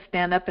listening to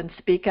Stand Up and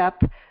Speak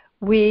Up.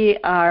 We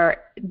are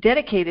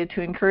dedicated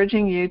to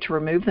encouraging you to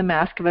remove the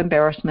mask of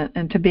embarrassment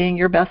and to being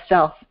your best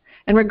self.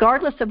 And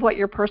regardless of what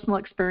your personal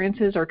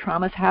experiences or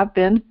traumas have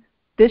been,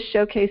 this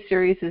showcase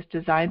series is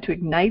designed to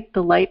ignite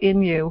the light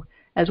in you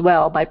as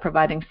well by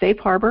providing safe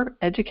harbor,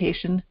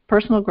 education,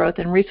 personal growth,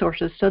 and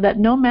resources so that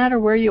no matter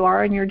where you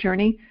are in your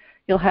journey,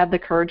 you'll have the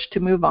courage to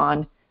move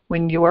on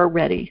when you're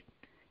ready.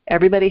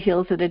 Everybody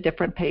heals at a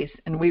different pace,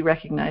 and we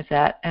recognize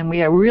that, and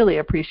we really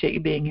appreciate you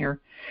being here.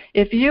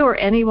 If you or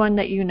anyone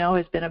that you know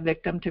has been a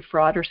victim to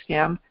fraud or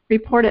scam,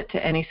 report it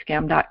to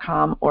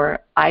anyscam.com or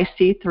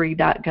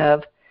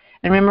ic3.gov.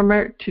 And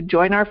remember to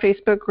join our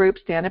Facebook group,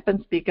 Stand Up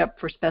and Speak Up,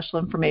 for special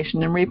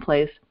information and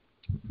replays.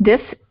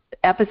 This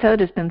episode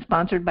has been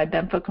sponsored by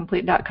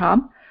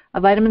benfocomplete.com,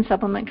 a vitamin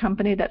supplement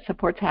company that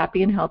supports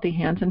happy and healthy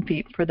hands and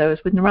feet for those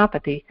with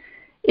neuropathy.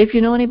 If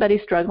you know anybody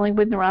struggling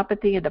with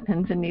neuropathy and the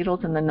pins and needles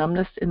and the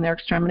numbness in their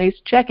extremities,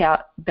 check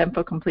out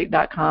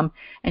benfocomplete.com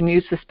and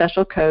use the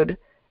special code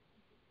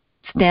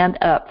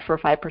STANDUP for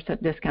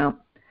 5% discount.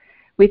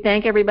 We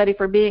thank everybody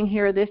for being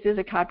here. This is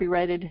a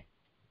copyrighted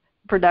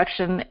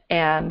production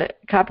and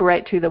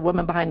copyright to the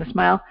woman behind the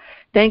smile.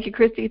 Thank you,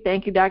 Christy.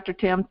 Thank you, Dr.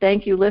 Tim.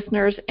 Thank you,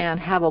 listeners, and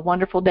have a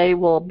wonderful day.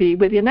 We'll be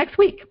with you next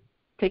week.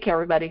 Take care,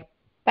 everybody.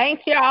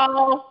 Thanks,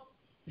 y'all.